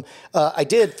problem. I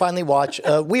did finally watch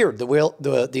Weird, the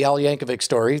Al Yankovic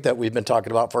story that we've been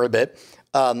talking about for a bit.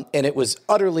 And it was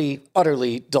utterly,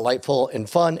 utterly delightful and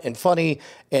fun and funny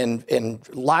and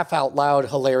laugh out loud,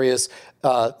 hilarious.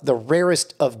 The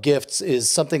rarest of gifts is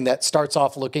something that starts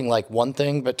off looking like one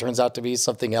thing, but turns out to be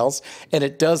something else. And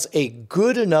it does a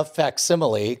good enough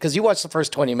facsimile, because you watched the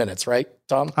first 20 minutes, right,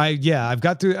 Tom? I've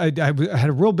got through, I had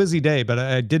a real busy day, but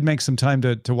I did make some time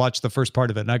to watch the first part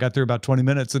of it. And I got through about 20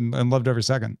 minutes and loved every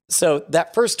second. So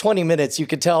that first 20 minutes, you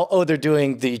could tell, they're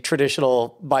doing the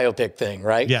traditional biopic thing,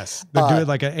 right? Yes. They're doing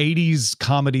like an 80s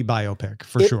comedy biopic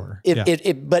for sure.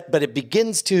 But it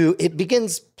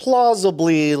begins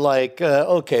plausibly like,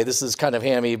 okay, this is kind of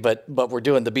hammy, but we're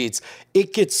doing the beats.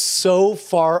 It gets so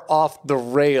far off the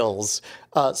rails.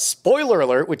 Spoiler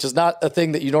alert, which is not a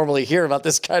thing that you normally hear about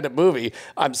this kind of movie.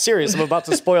 I'm serious. I'm about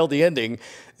to spoil the ending.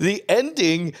 The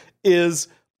ending is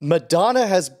Madonna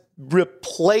has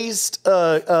replaced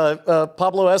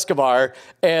Pablo Escobar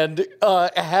and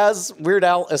has Weird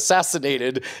Al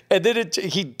assassinated, and then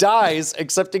he dies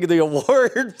accepting the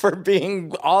award for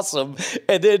being awesome,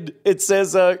 and then it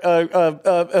says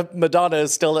Madonna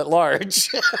is still at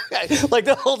large. Like,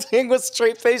 the whole thing was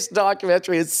straight-faced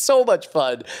documentary. It's so much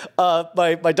fun.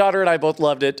 My daughter and I both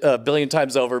loved it a billion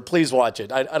times over. Please watch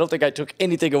it. I don't think I took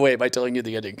anything away by telling you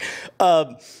the ending.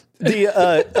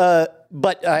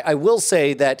 But I will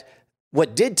say that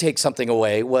what did take something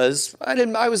away was I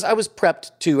was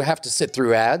prepped to have to sit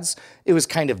through ads. It was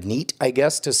kind of neat, I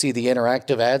guess, to see the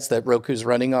interactive ads that Roku's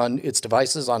running on its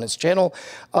devices, on its channel.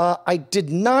 I did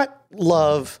not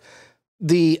love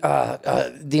the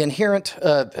inherent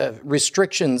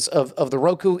restrictions of the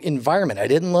Roku environment. I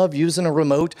didn't love using a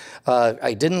remote.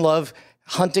 I didn't love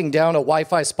hunting down a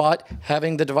Wi-Fi spot,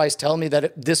 having the device tell me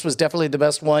that this was definitely the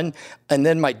best one. And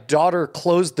then my daughter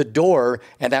closed the door,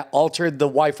 and that altered the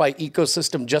Wi-Fi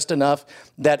ecosystem just enough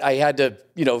that I had to,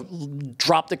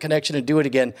 drop the connection and do it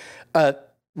again.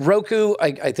 Roku,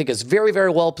 I think, is very,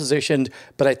 very well positioned,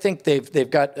 but I think they've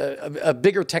got a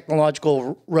bigger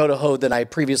technological road to hoe than I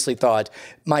previously thought.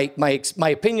 My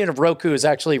opinion of Roku is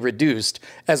actually reduced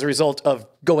as a result of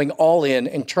going all in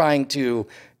and trying to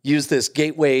use this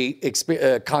gateway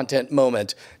content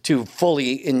moment to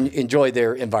fully enjoy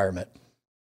their environment.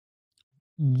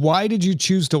 Why did you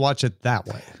choose to watch it that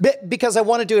way? Because I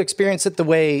wanted to experience it the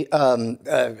way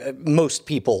most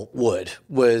people would.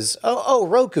 Was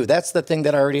Roku? That's the thing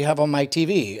that I already have on my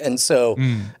TV, and so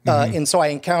I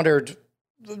encountered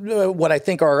what I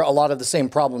think are a lot of the same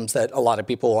problems that a lot of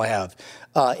people will have.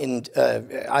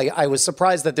 I was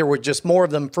surprised that there were just more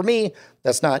of them for me.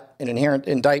 That's not an inherent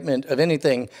indictment of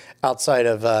anything outside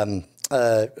of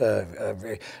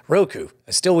Roku.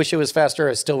 I still wish it was faster.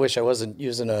 I still wish I wasn't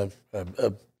using a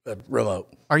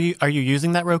remote. Are you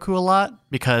using that Roku a lot?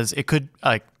 Because it could,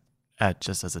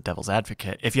 just as a devil's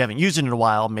advocate, if you haven't used it in a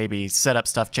while, maybe setup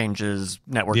stuff changes,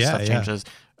 network stuff changes.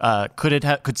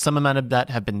 Could some amount of that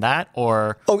have been that,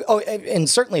 or? And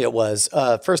certainly it was.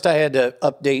 First, I had to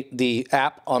update the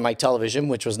app on my television,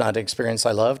 which was not an experience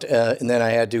I loved. And then I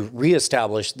had to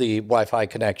reestablish the Wi-Fi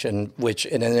connection,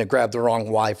 and then it grabbed the wrong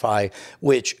Wi-Fi,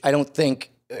 which I don't think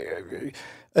it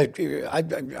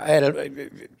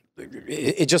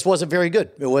just wasn't very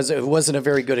good. It wasn't a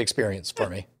very good experience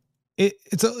for me.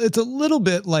 It's a little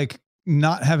bit like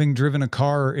not having driven a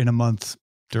car in a month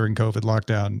during COVID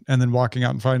lockdown and then walking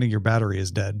out and finding your battery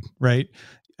is dead, right?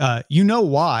 You know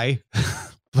why,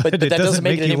 but it doesn't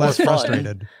make you less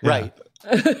frustrated. Right.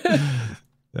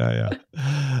 Yeah.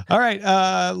 All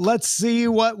right. Let's see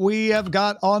what we have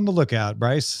got on the lookout,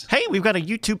 Bryce. Hey, we've got a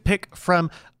YouTube pic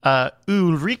from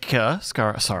Ulrika,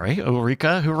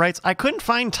 who writes, I couldn't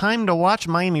find time to watch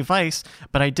Miami Vice,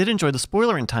 but I did enjoy the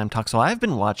spoiler in time talk, so I've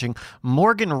been watching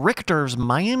Morgan Richter's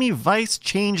Miami Vice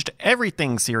Changed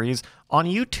Everything series on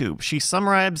YouTube. She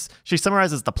summarizes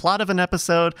the plot of an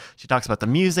episode. She talks about the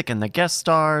music and the guest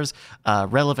stars,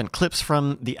 relevant clips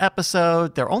from the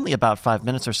episode. They're only about 5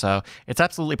 minutes or so. It's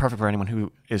absolutely perfect for anyone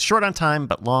who is short on time,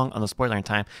 but long on the spoiler in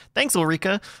time. Thanks,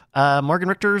 Ulrika. Morgan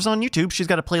Richter's on YouTube. She's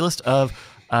got a playlist of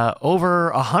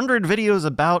over 100 videos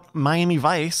about Miami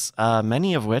Vice,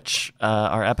 many of which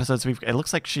are episodes it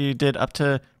looks like she did up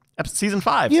to season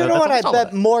 5. You know what I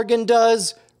bet Morgan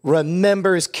does?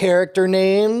 Remembers character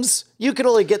names. You can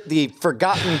only get the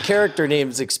forgotten character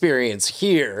names experience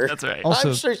here. That's right. Also,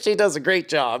 I'm sure she does a great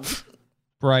job.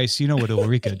 Bryce, you know what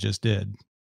Ulrika just did?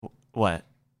 What?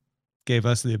 Gave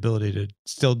us the ability to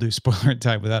still do spoiler in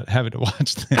time without having to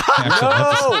watch the actual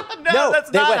episode. No,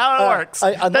 that's not how it works.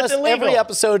 Unless every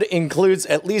episode includes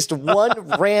at least one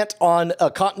rant on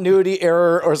a continuity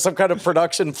error or some kind of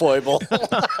production foible.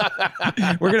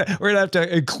 We're gonna have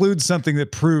to include something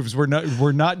that proves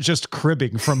we're not just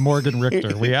cribbing from Morgan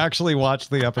Richter. We actually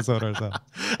watched the episode ourselves.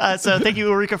 So thank you,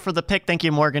 Ulrika, for the pick. Thank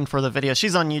you, Morgan, for the video.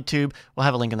 She's on YouTube. We'll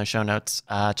have a link in the show notes.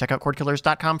 Check out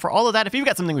cordkillers.com for all of that. If you've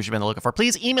got something we should be on the lookout for,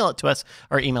 please email it to us.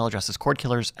 Our email address is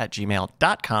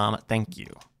cordkillers@gmail.com. Thank you.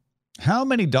 How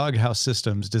many doghouse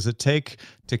systems does it take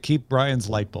to keep Brian's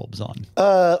light bulbs on?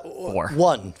 4.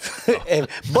 1.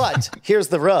 But here's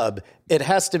the rub. It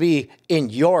has to be in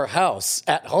your house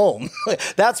at home.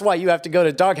 That's why you have to go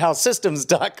to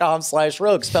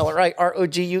doghousesystems.com/rogue. Spell it right,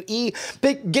 ROGUE.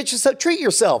 Treat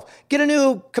yourself. Get a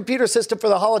new computer system for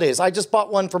the holidays. I just bought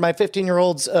one for my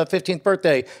 15-year-old's 15th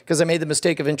birthday because I made the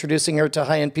mistake of introducing her to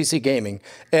high-end PC gaming.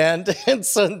 And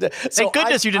so thank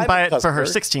goodness you didn't buy it for her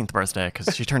 16th birthday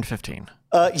because she turned 15.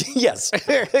 Yes.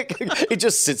 It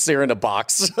just sits there in a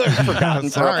box,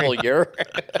 forgotten for a whole year.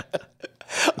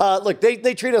 Look,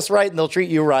 they treat us right and they'll treat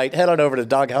you right. Head on over to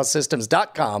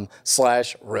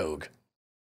doghousesystems.com/rogue.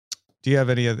 Do you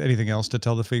have anything else to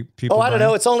tell the people? Oh, I don't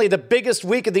know. It's only the biggest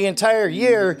week of the entire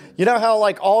year. You know how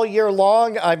like all year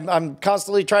long, I'm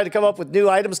constantly trying to come up with new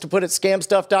items to put at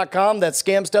scamstuff.com. That's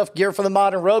scam stuff gear for the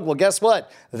modern rogue. Well, guess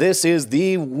what? This is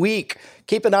the week.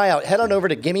 Keep an eye out. Head on over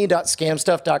to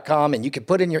gimme.scamstuff.com and you can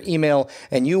put in your email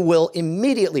and you will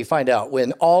immediately find out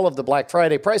when all of the Black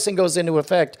Friday pricing goes into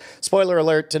effect. Spoiler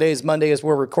alert, today's Monday as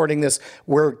we're recording this.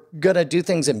 We're going to do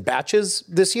things in batches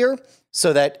this year.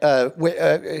 So that,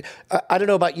 I don't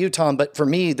know about you, Tom, but for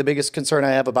me, the biggest concern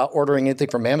I have about ordering anything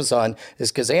from Amazon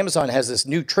is because Amazon has this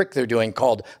new trick they're doing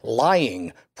called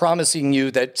lying, promising you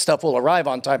that stuff will arrive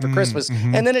on time for Christmas,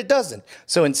 and then it doesn't.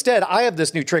 So instead, I have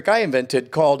this new trick I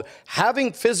invented called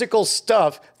having physical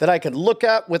stuff that I can look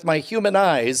at with my human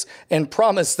eyes and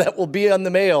promise that will be on the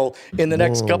mail in the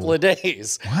next couple of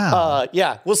days. Wow.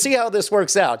 Yeah, we'll see how this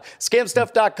works out.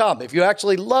 Scamstuff.com. If you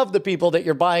actually love the people that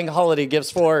you're buying holiday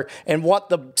gifts for and want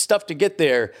the stuff to get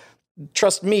there,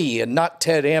 trust me and not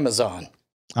Ted Amazon.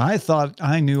 I thought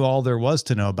I knew all there was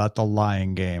to know about the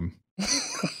lying game.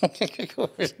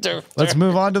 Let's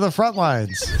move on to the front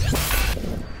lines.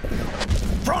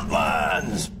 Front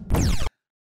lines!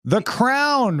 The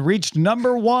Crown reached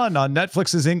number 1 on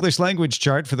Netflix's English language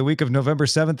chart for the week of November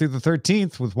 7th through the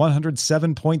 13th with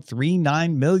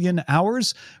 107.39 million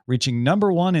hours, reaching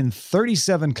number 1 in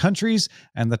 37 countries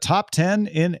and the top 10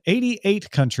 in 88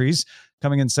 countries.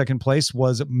 Coming in second place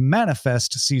was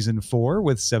Manifest Season 4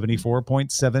 with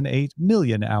 74.78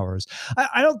 million hours.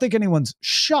 I don't think anyone's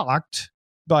shocked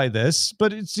by this,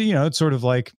 but it's, it's sort of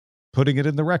like putting it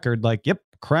in the record like, yep,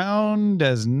 Crown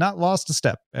has not lost a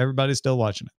step. Everybody's still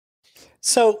watching it.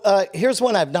 So here's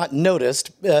one I've not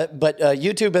noticed, but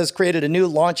YouTube has created a new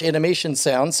launch animation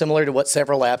sound similar to what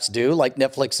several apps do, like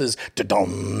Netflix's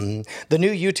da-dum. The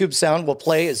new YouTube sound will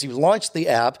play as you launch the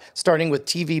app, starting with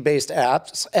TV-based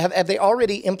apps. Have they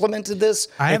already implemented this?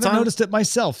 I haven't noticed it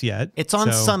myself yet. It's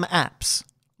on some apps.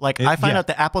 Like, I find out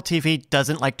that Apple TV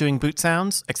doesn't like doing boot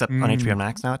sounds, except on HBO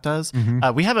Max now it does.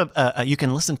 We have you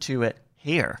can listen to it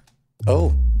here.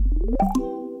 Oh,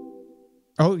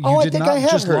 you did not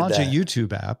just launch that. a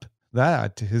YouTube app.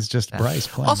 That is just Bryce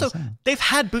playing. Also, they've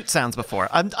had boot sounds before.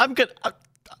 I'm good.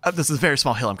 This is a very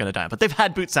small hill I'm going to die on, but they've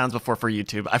had boot sounds before for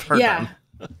YouTube. I've heard them.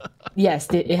 Yes,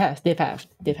 They've had.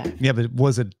 Yeah, but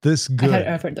was it this good?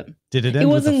 I've heard them. Did it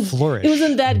end with a flourish? It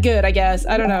wasn't that good, I guess.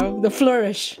 I don't know. The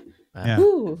flourish. Yeah.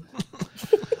 Ooh.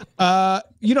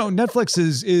 Netflix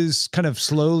is kind of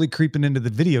slowly creeping into the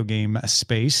video game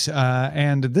space,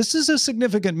 and this is a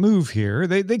significant move here.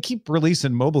 They keep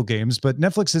releasing mobile games, but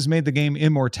Netflix has made the game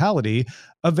Immortality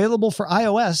available for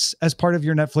iOS as part of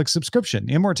your Netflix subscription.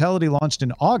 Immortality launched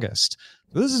in August.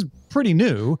 This is pretty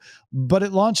new, but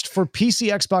it launched for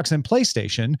PC, Xbox, and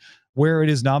PlayStation, where it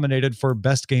is nominated for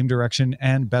Best Game Direction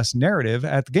and Best Narrative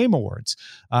at the Game Awards.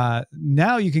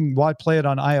 Now you can play it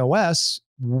on iOS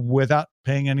without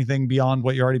paying anything beyond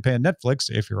what you're already paying Netflix,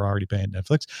 if you're already paying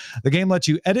Netflix. The game lets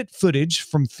you edit footage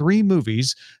from 3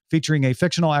 movies featuring a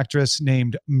fictional actress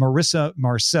named Marissa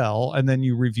Marcel, and then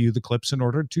you review the clips in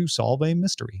order to solve a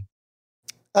mystery.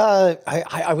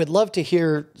 I would love to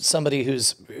hear somebody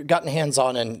who's gotten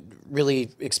hands-on and really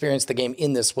experienced the game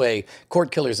in this way.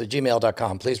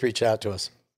 Cordkillers@gmail.com. Please reach out to us.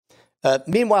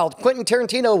 Meanwhile, Quentin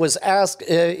Tarantino was asked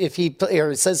if he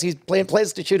says he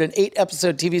plans to shoot an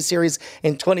 8-episode TV series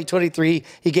in 2023.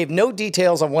 He gave no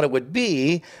details on what it would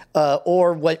be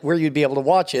or where you'd be able to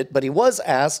watch it, but he was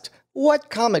asked, what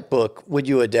comic book would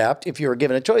you adapt if you were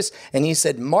given a choice? And he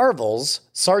said Marvel's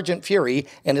Sergeant Fury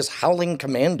and his Howling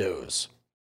Commandos.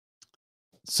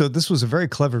 So this was a very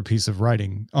clever piece of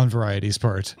writing on Variety's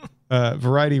part.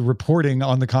 Variety reporting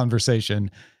on the conversation.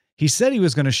 He said he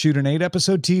was going to shoot an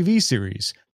 8-episode TV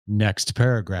series. Next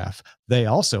paragraph. They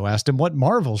also asked him what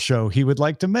Marvel show he would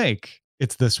like to make.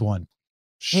 It's this one.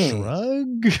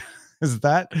 Shrug?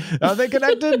 Are they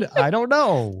connected? I don't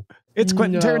know. It's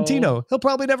Quentin Tarantino. He'll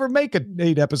probably never make an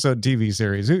 8-episode TV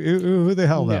series. Who the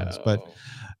hell knows? But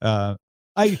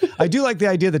I do like the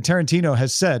idea that Tarantino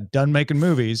has said, done making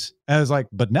movies. And I was like,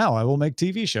 but now I will make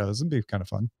TV shows. It'd be kind of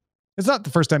fun. It's not the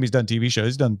first time he's done TV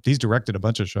shows. He's directed a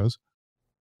bunch of shows.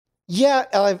 Yeah,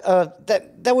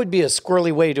 that would be a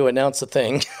squirrely way to announce a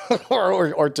thing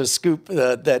or to scoop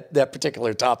that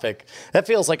particular topic. That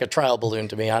feels like a trial balloon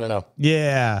to me. I don't know.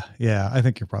 Yeah, I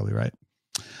think you're probably right.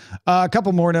 A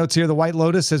couple more notes here. The White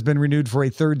Lotus has been renewed for a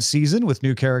 3rd season with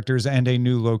new characters and a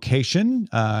new location.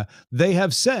 They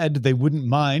have said they wouldn't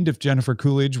mind if Jennifer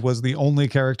Coolidge was the only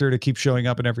character to keep showing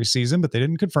up in every season, but they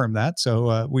didn't confirm that,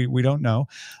 so we don't know.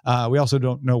 We also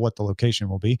don't know what the location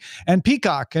will be. And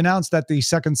Peacock announced that the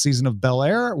 2nd season of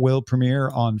Bel-Air will premiere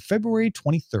on February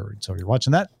 23rd. So you're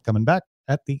watching that coming back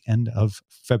at the end of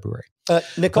February.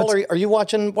 Nicole, are you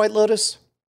watching White Lotus?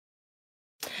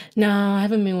 No, I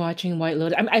haven't been watching White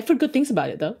Lotus. I've heard good things about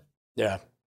it, though. Yeah,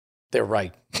 they're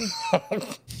right. All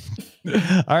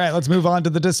right, let's move on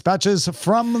to the dispatches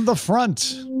from the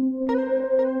front.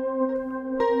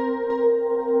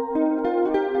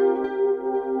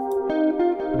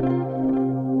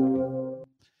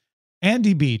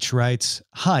 Andy Beach writes,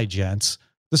 "Hi, gents.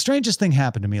 The strangest thing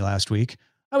happened to me last week.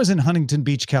 I was in Huntington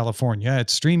Beach, California at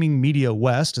Streaming Media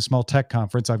West, a small tech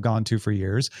conference I've gone to for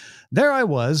years. There I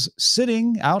was,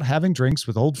 sitting out having drinks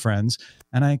with old friends,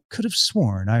 and I could have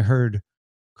sworn I heard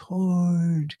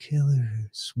Cord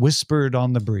Killers whispered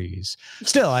on the breeze.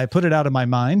 Still, I put it out of my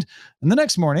mind, and the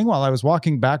next morning, while I was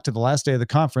walking back to the last day of the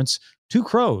conference, 2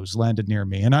 crows landed near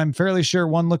me, and I'm fairly sure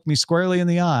one looked me squarely in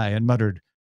the eye and muttered,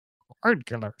 'Cord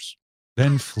Killers,'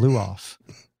 then flew off.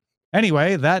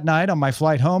 Anyway, that night on my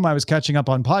flight home, I was catching up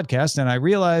on podcasts and I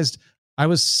realized I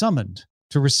was summoned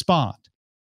to respond.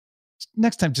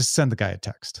 Next time, just send the guy a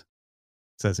text,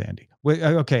 says Andy.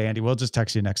 Okay, Andy, we'll just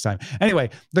text you next time. Anyway,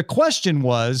 the question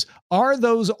was, are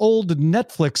those old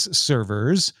Netflix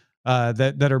servers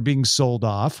that are being sold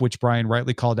off, which Brian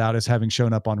rightly called out as having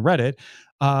shown up on Reddit,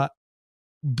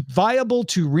 viable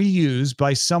to reuse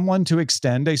by someone to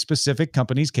extend a specific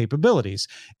company's capabilities?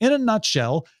 In a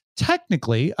nutshell,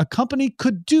 technically, a company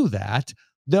could do that,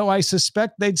 though I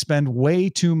suspect they'd spend way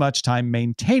too much time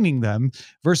maintaining them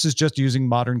versus just using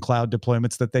modern cloud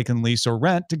deployments that they can lease or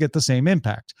rent to get the same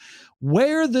impact.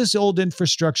 Where this old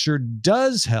infrastructure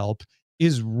does help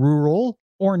is rural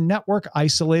or network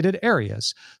isolated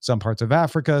areas, some parts of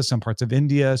Africa, some parts of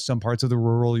India, some parts of the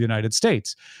rural United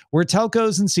States, where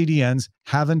telcos and CDNs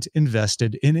haven't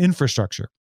invested in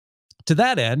infrastructure. To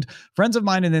that end, friends of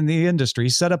mine in the industry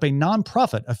set up a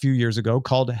nonprofit a few years ago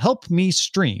called Help Me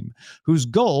Stream, whose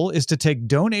goal is to take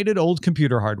donated old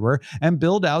computer hardware and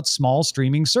build out small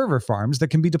streaming server farms that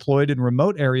can be deployed in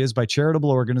remote areas by charitable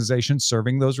organizations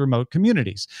serving those remote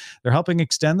communities. They're helping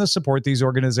extend the support these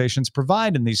organizations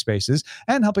provide in these spaces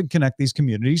and helping connect these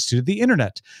communities to the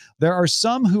internet. There are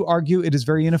some who argue it is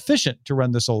very inefficient to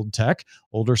run this old tech.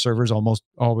 Older servers almost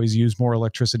always use more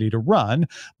electricity to run,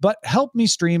 but Help Me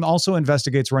Stream also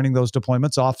investigates running those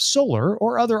deployments off solar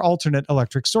or other alternate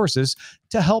electric sources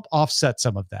to help offset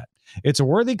some of that. It's a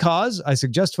worthy cause. I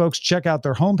suggest folks check out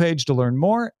their homepage to learn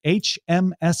more, hmsrf.org.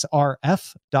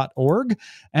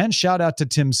 And shout out to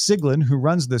Tim Siglin, who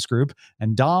runs this group,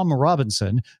 and Dom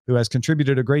Robinson, who has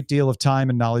contributed a great deal of time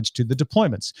and knowledge to the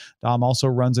deployments. Dom also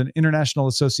runs an international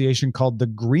association called the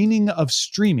Greening of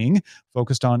Streaming,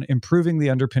 focused on improving the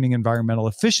underpinning environmental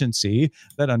efficiency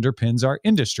that underpins our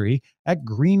industry at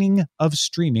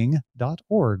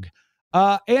greeningofstreaming.org.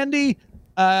 Andy,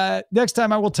 next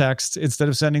time I will text instead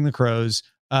of sending the crows,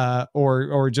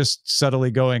 or just subtly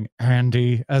going,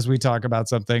 Andy, as we talk about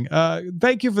something.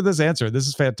 Thank you for this answer. This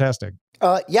is fantastic.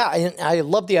 Yeah, I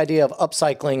love the idea of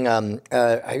upcycling.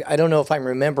 I don't know if I'm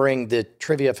remembering the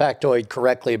trivia factoid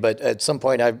correctly, but at some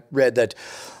point I read that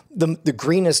the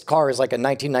greenest car is like a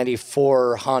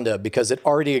 1994 Honda because it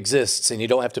already exists and you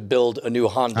don't have to build a new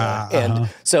Honda. And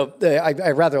so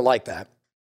I rather like that.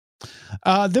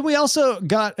 Then we also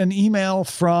got an email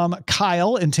from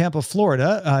Kyle in Tampa,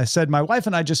 Florida. Said, my wife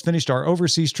and I just finished our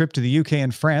overseas trip to the UK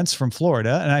and France from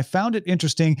Florida, and I found it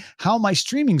interesting how my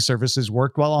streaming services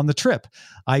worked while on the trip.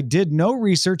 I did no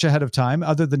research ahead of time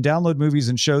other than download movies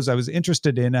and shows I was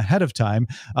interested in ahead of time.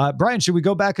 Brian, should we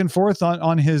go back and forth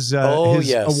on his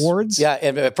awards? Yeah,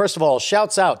 and first of all,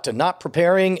 shouts out to not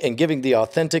preparing and giving the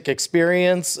authentic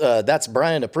experience. That's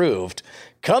Brian approved.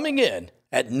 Coming in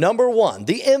at number one,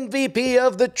 the MVP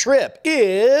of the trip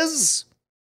is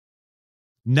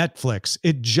Netflix.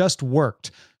 It just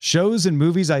worked. Shows and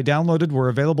movies I downloaded were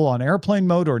available on airplane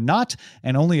mode or not,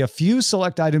 and only a few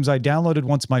select items I downloaded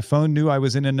once my phone knew I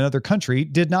was in another country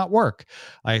did not work.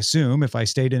 I assume if I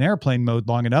stayed in airplane mode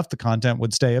long enough, the content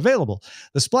would stay available.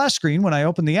 The splash screen when I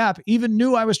opened the app even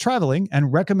knew I was traveling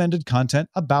and recommended content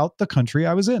about the country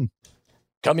I was in.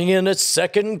 Coming in at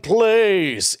second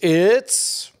place,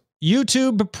 it's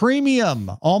YouTube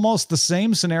Premium, almost the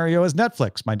same scenario as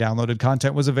Netflix. My downloaded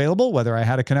content was available, whether I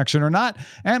had a connection or not,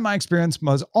 and my experience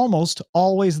was almost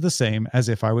always the same as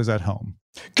if I was at home.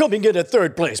 Coming in at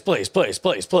third place.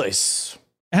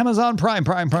 Amazon Prime.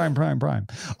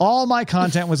 All my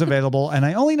content was available, and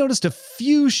I only noticed a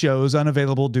few shows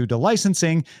unavailable due to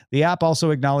licensing. The app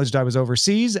also acknowledged I was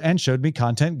overseas and showed me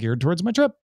content geared towards my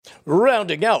trip.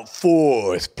 Rounding out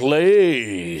fourth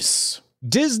place,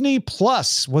 Disney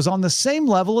Plus was on the same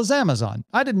level as Amazon.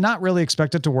 I did not really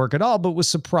expect it to work at all, but was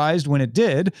surprised when it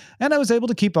did, and I was able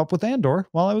to keep up with Andor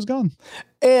while I was gone.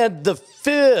 And the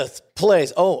fifth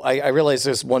place. Oh, I realize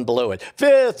there's one below it.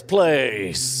 Fifth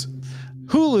place.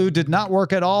 Hulu did not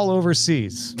work at all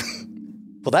overseas.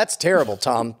 Well, that's terrible,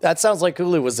 Tom. That sounds like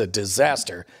Hulu was a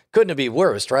disaster. Couldn't it be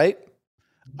worse, right?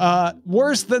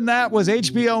 Worse than that was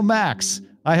HBO Max.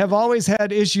 I have always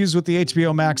had issues with the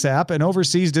HBO Max app, and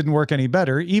overseas didn't work any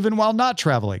better, even while not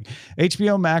traveling.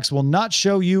 HBO Max will not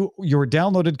show you your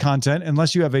downloaded content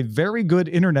unless you have a very good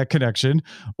internet connection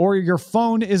or your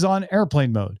phone is on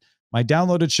airplane mode. My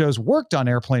downloaded shows worked on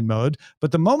airplane mode,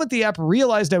 but the moment the app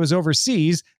realized I was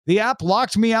overseas, the app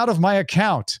locked me out of my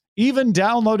account, even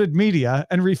downloaded media,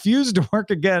 and refused to work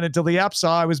again until the app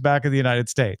saw I was back in the United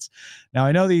States. Now,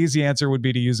 I know the easy answer would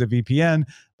be to use a VPN,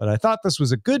 but I thought this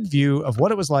was a good view of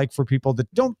what it was like for people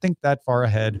that don't think that far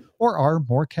ahead or are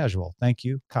more casual. Thank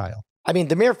you, Kyle. I mean,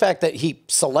 the mere fact that he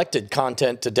selected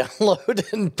content to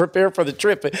download and prepare for the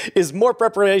trip is more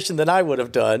preparation than I would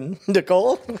have done.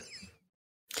 Nicole?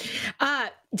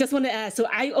 Just want to add, so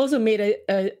I also made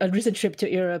a recent trip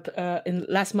to Europe in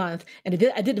last month, and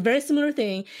I did a very similar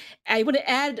thing. I want to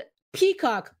add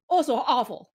Peacock, also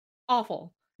awful.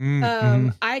 Mm-hmm.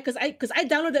 Because I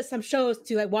downloaded some shows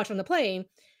to like watch on the plane,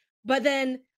 but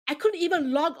then I couldn't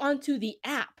even log onto the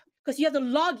app because you have to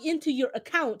log into your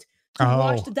account to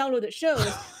watch the downloaded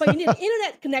shows, but you need an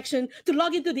internet connection to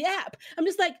log into the app. I'm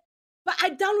just like, but I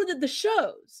downloaded the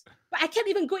shows, but I can't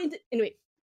even go into anyway.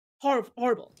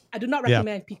 Horrible. I do not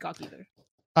recommend Peacock either.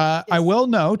 I will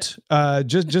note,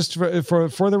 just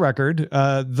for the record,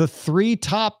 the three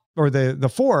top or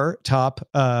the four top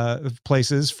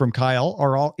places from Kyle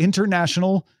are all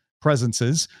international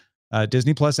presences.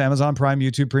 Disney Plus, Amazon Prime,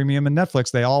 YouTube Premium, and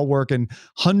Netflix. They all work in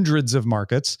hundreds of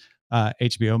markets.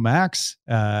 HBO Max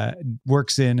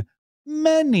works in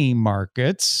many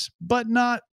markets, but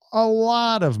not a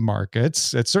lot of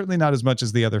markets. It's certainly not as much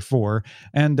as the other four.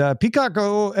 And Peacock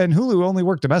and Hulu only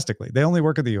work domestically. They only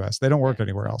work in the US. They don't work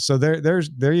anywhere else. So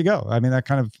there you go. I mean, that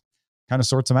kind of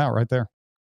sorts them out right there.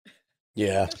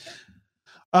 Yeah.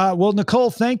 Well, Nicole,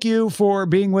 thank you for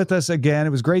being with us again.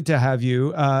 It was great to have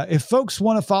you. If folks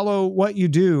want to follow what you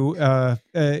do,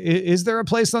 is there a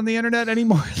place on the internet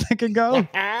anymore they can go?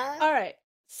 All right.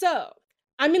 So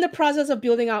I'm in the process of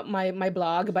building out my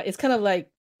blog, but it's kind of like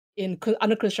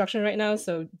under construction right now,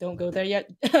 so don't go there yet.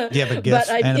 You have a GIF,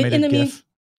 animated GIF?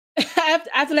 I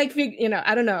have to like figure,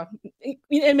 I don't know,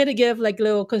 animated GIF, like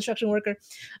little construction worker.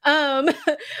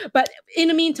 But in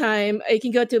the meantime, you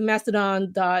can go to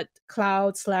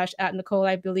mastodon.cloud/@Nicole.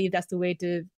 I believe that's the way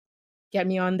to get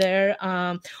me on there.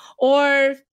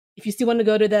 Or if you still want to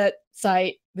go to that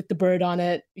site with the bird on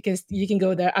it, because you can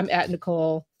go there. I'm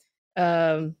 @Nicole.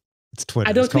 It's Twitter.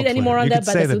 I don't tweet anymore on that,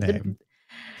 but say the name.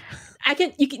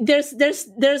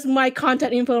 There's my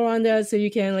contact info on there, so you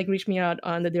can like reach me out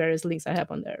on the various links I have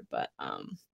on there. But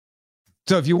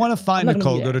so if you want to find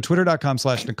Nicole, go to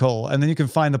twitter.com/Nicole, and then you can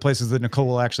find the places that Nicole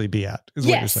will actually be at, is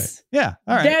what you're saying. Yeah.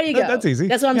 All right. There you go. That's easy.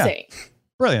 That's what I'm saying.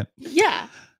 Brilliant. Yeah.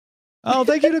 Oh,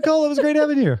 thank you, Nicole. It was great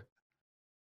having you.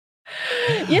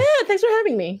 Yeah, thanks for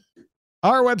having me.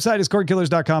 Our website is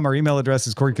cordkillers.com. Our email address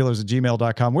is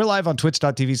cordkillers@gmail.com. We're live on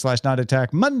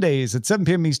twitch.tv/NotAttack Mondays at 7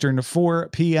 p.m. Eastern, 4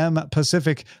 p.m.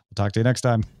 Pacific. We'll talk to you next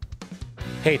time.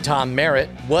 Hey, Tom Merritt,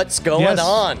 what's going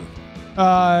on?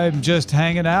 I'm just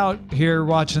hanging out here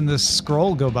watching this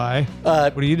scroll go by.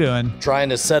 What are you doing? Trying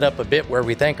to set up a bit where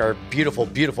we thank our beautiful,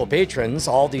 beautiful patrons,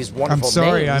 all these wonderful names. I'm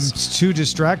sorry, names. I'm too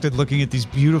distracted looking at these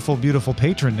beautiful, beautiful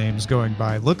patron names going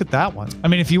by. Look at that one. I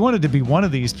mean, if you wanted to be one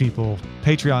of these people,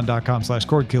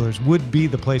 patreon.com/cordkillers would be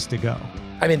the place to go.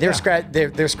 I mean, they're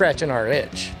scratching our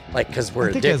itch, like, because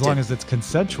we're addicted. As long as it's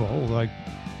consensual, like,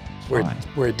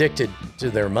 we're addicted to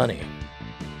their money.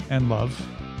 And love.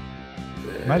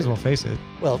 Might as well face it.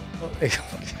 Well,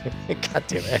 God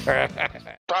damn it.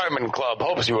 Diamond Club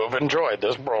hopes you have enjoyed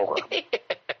this program.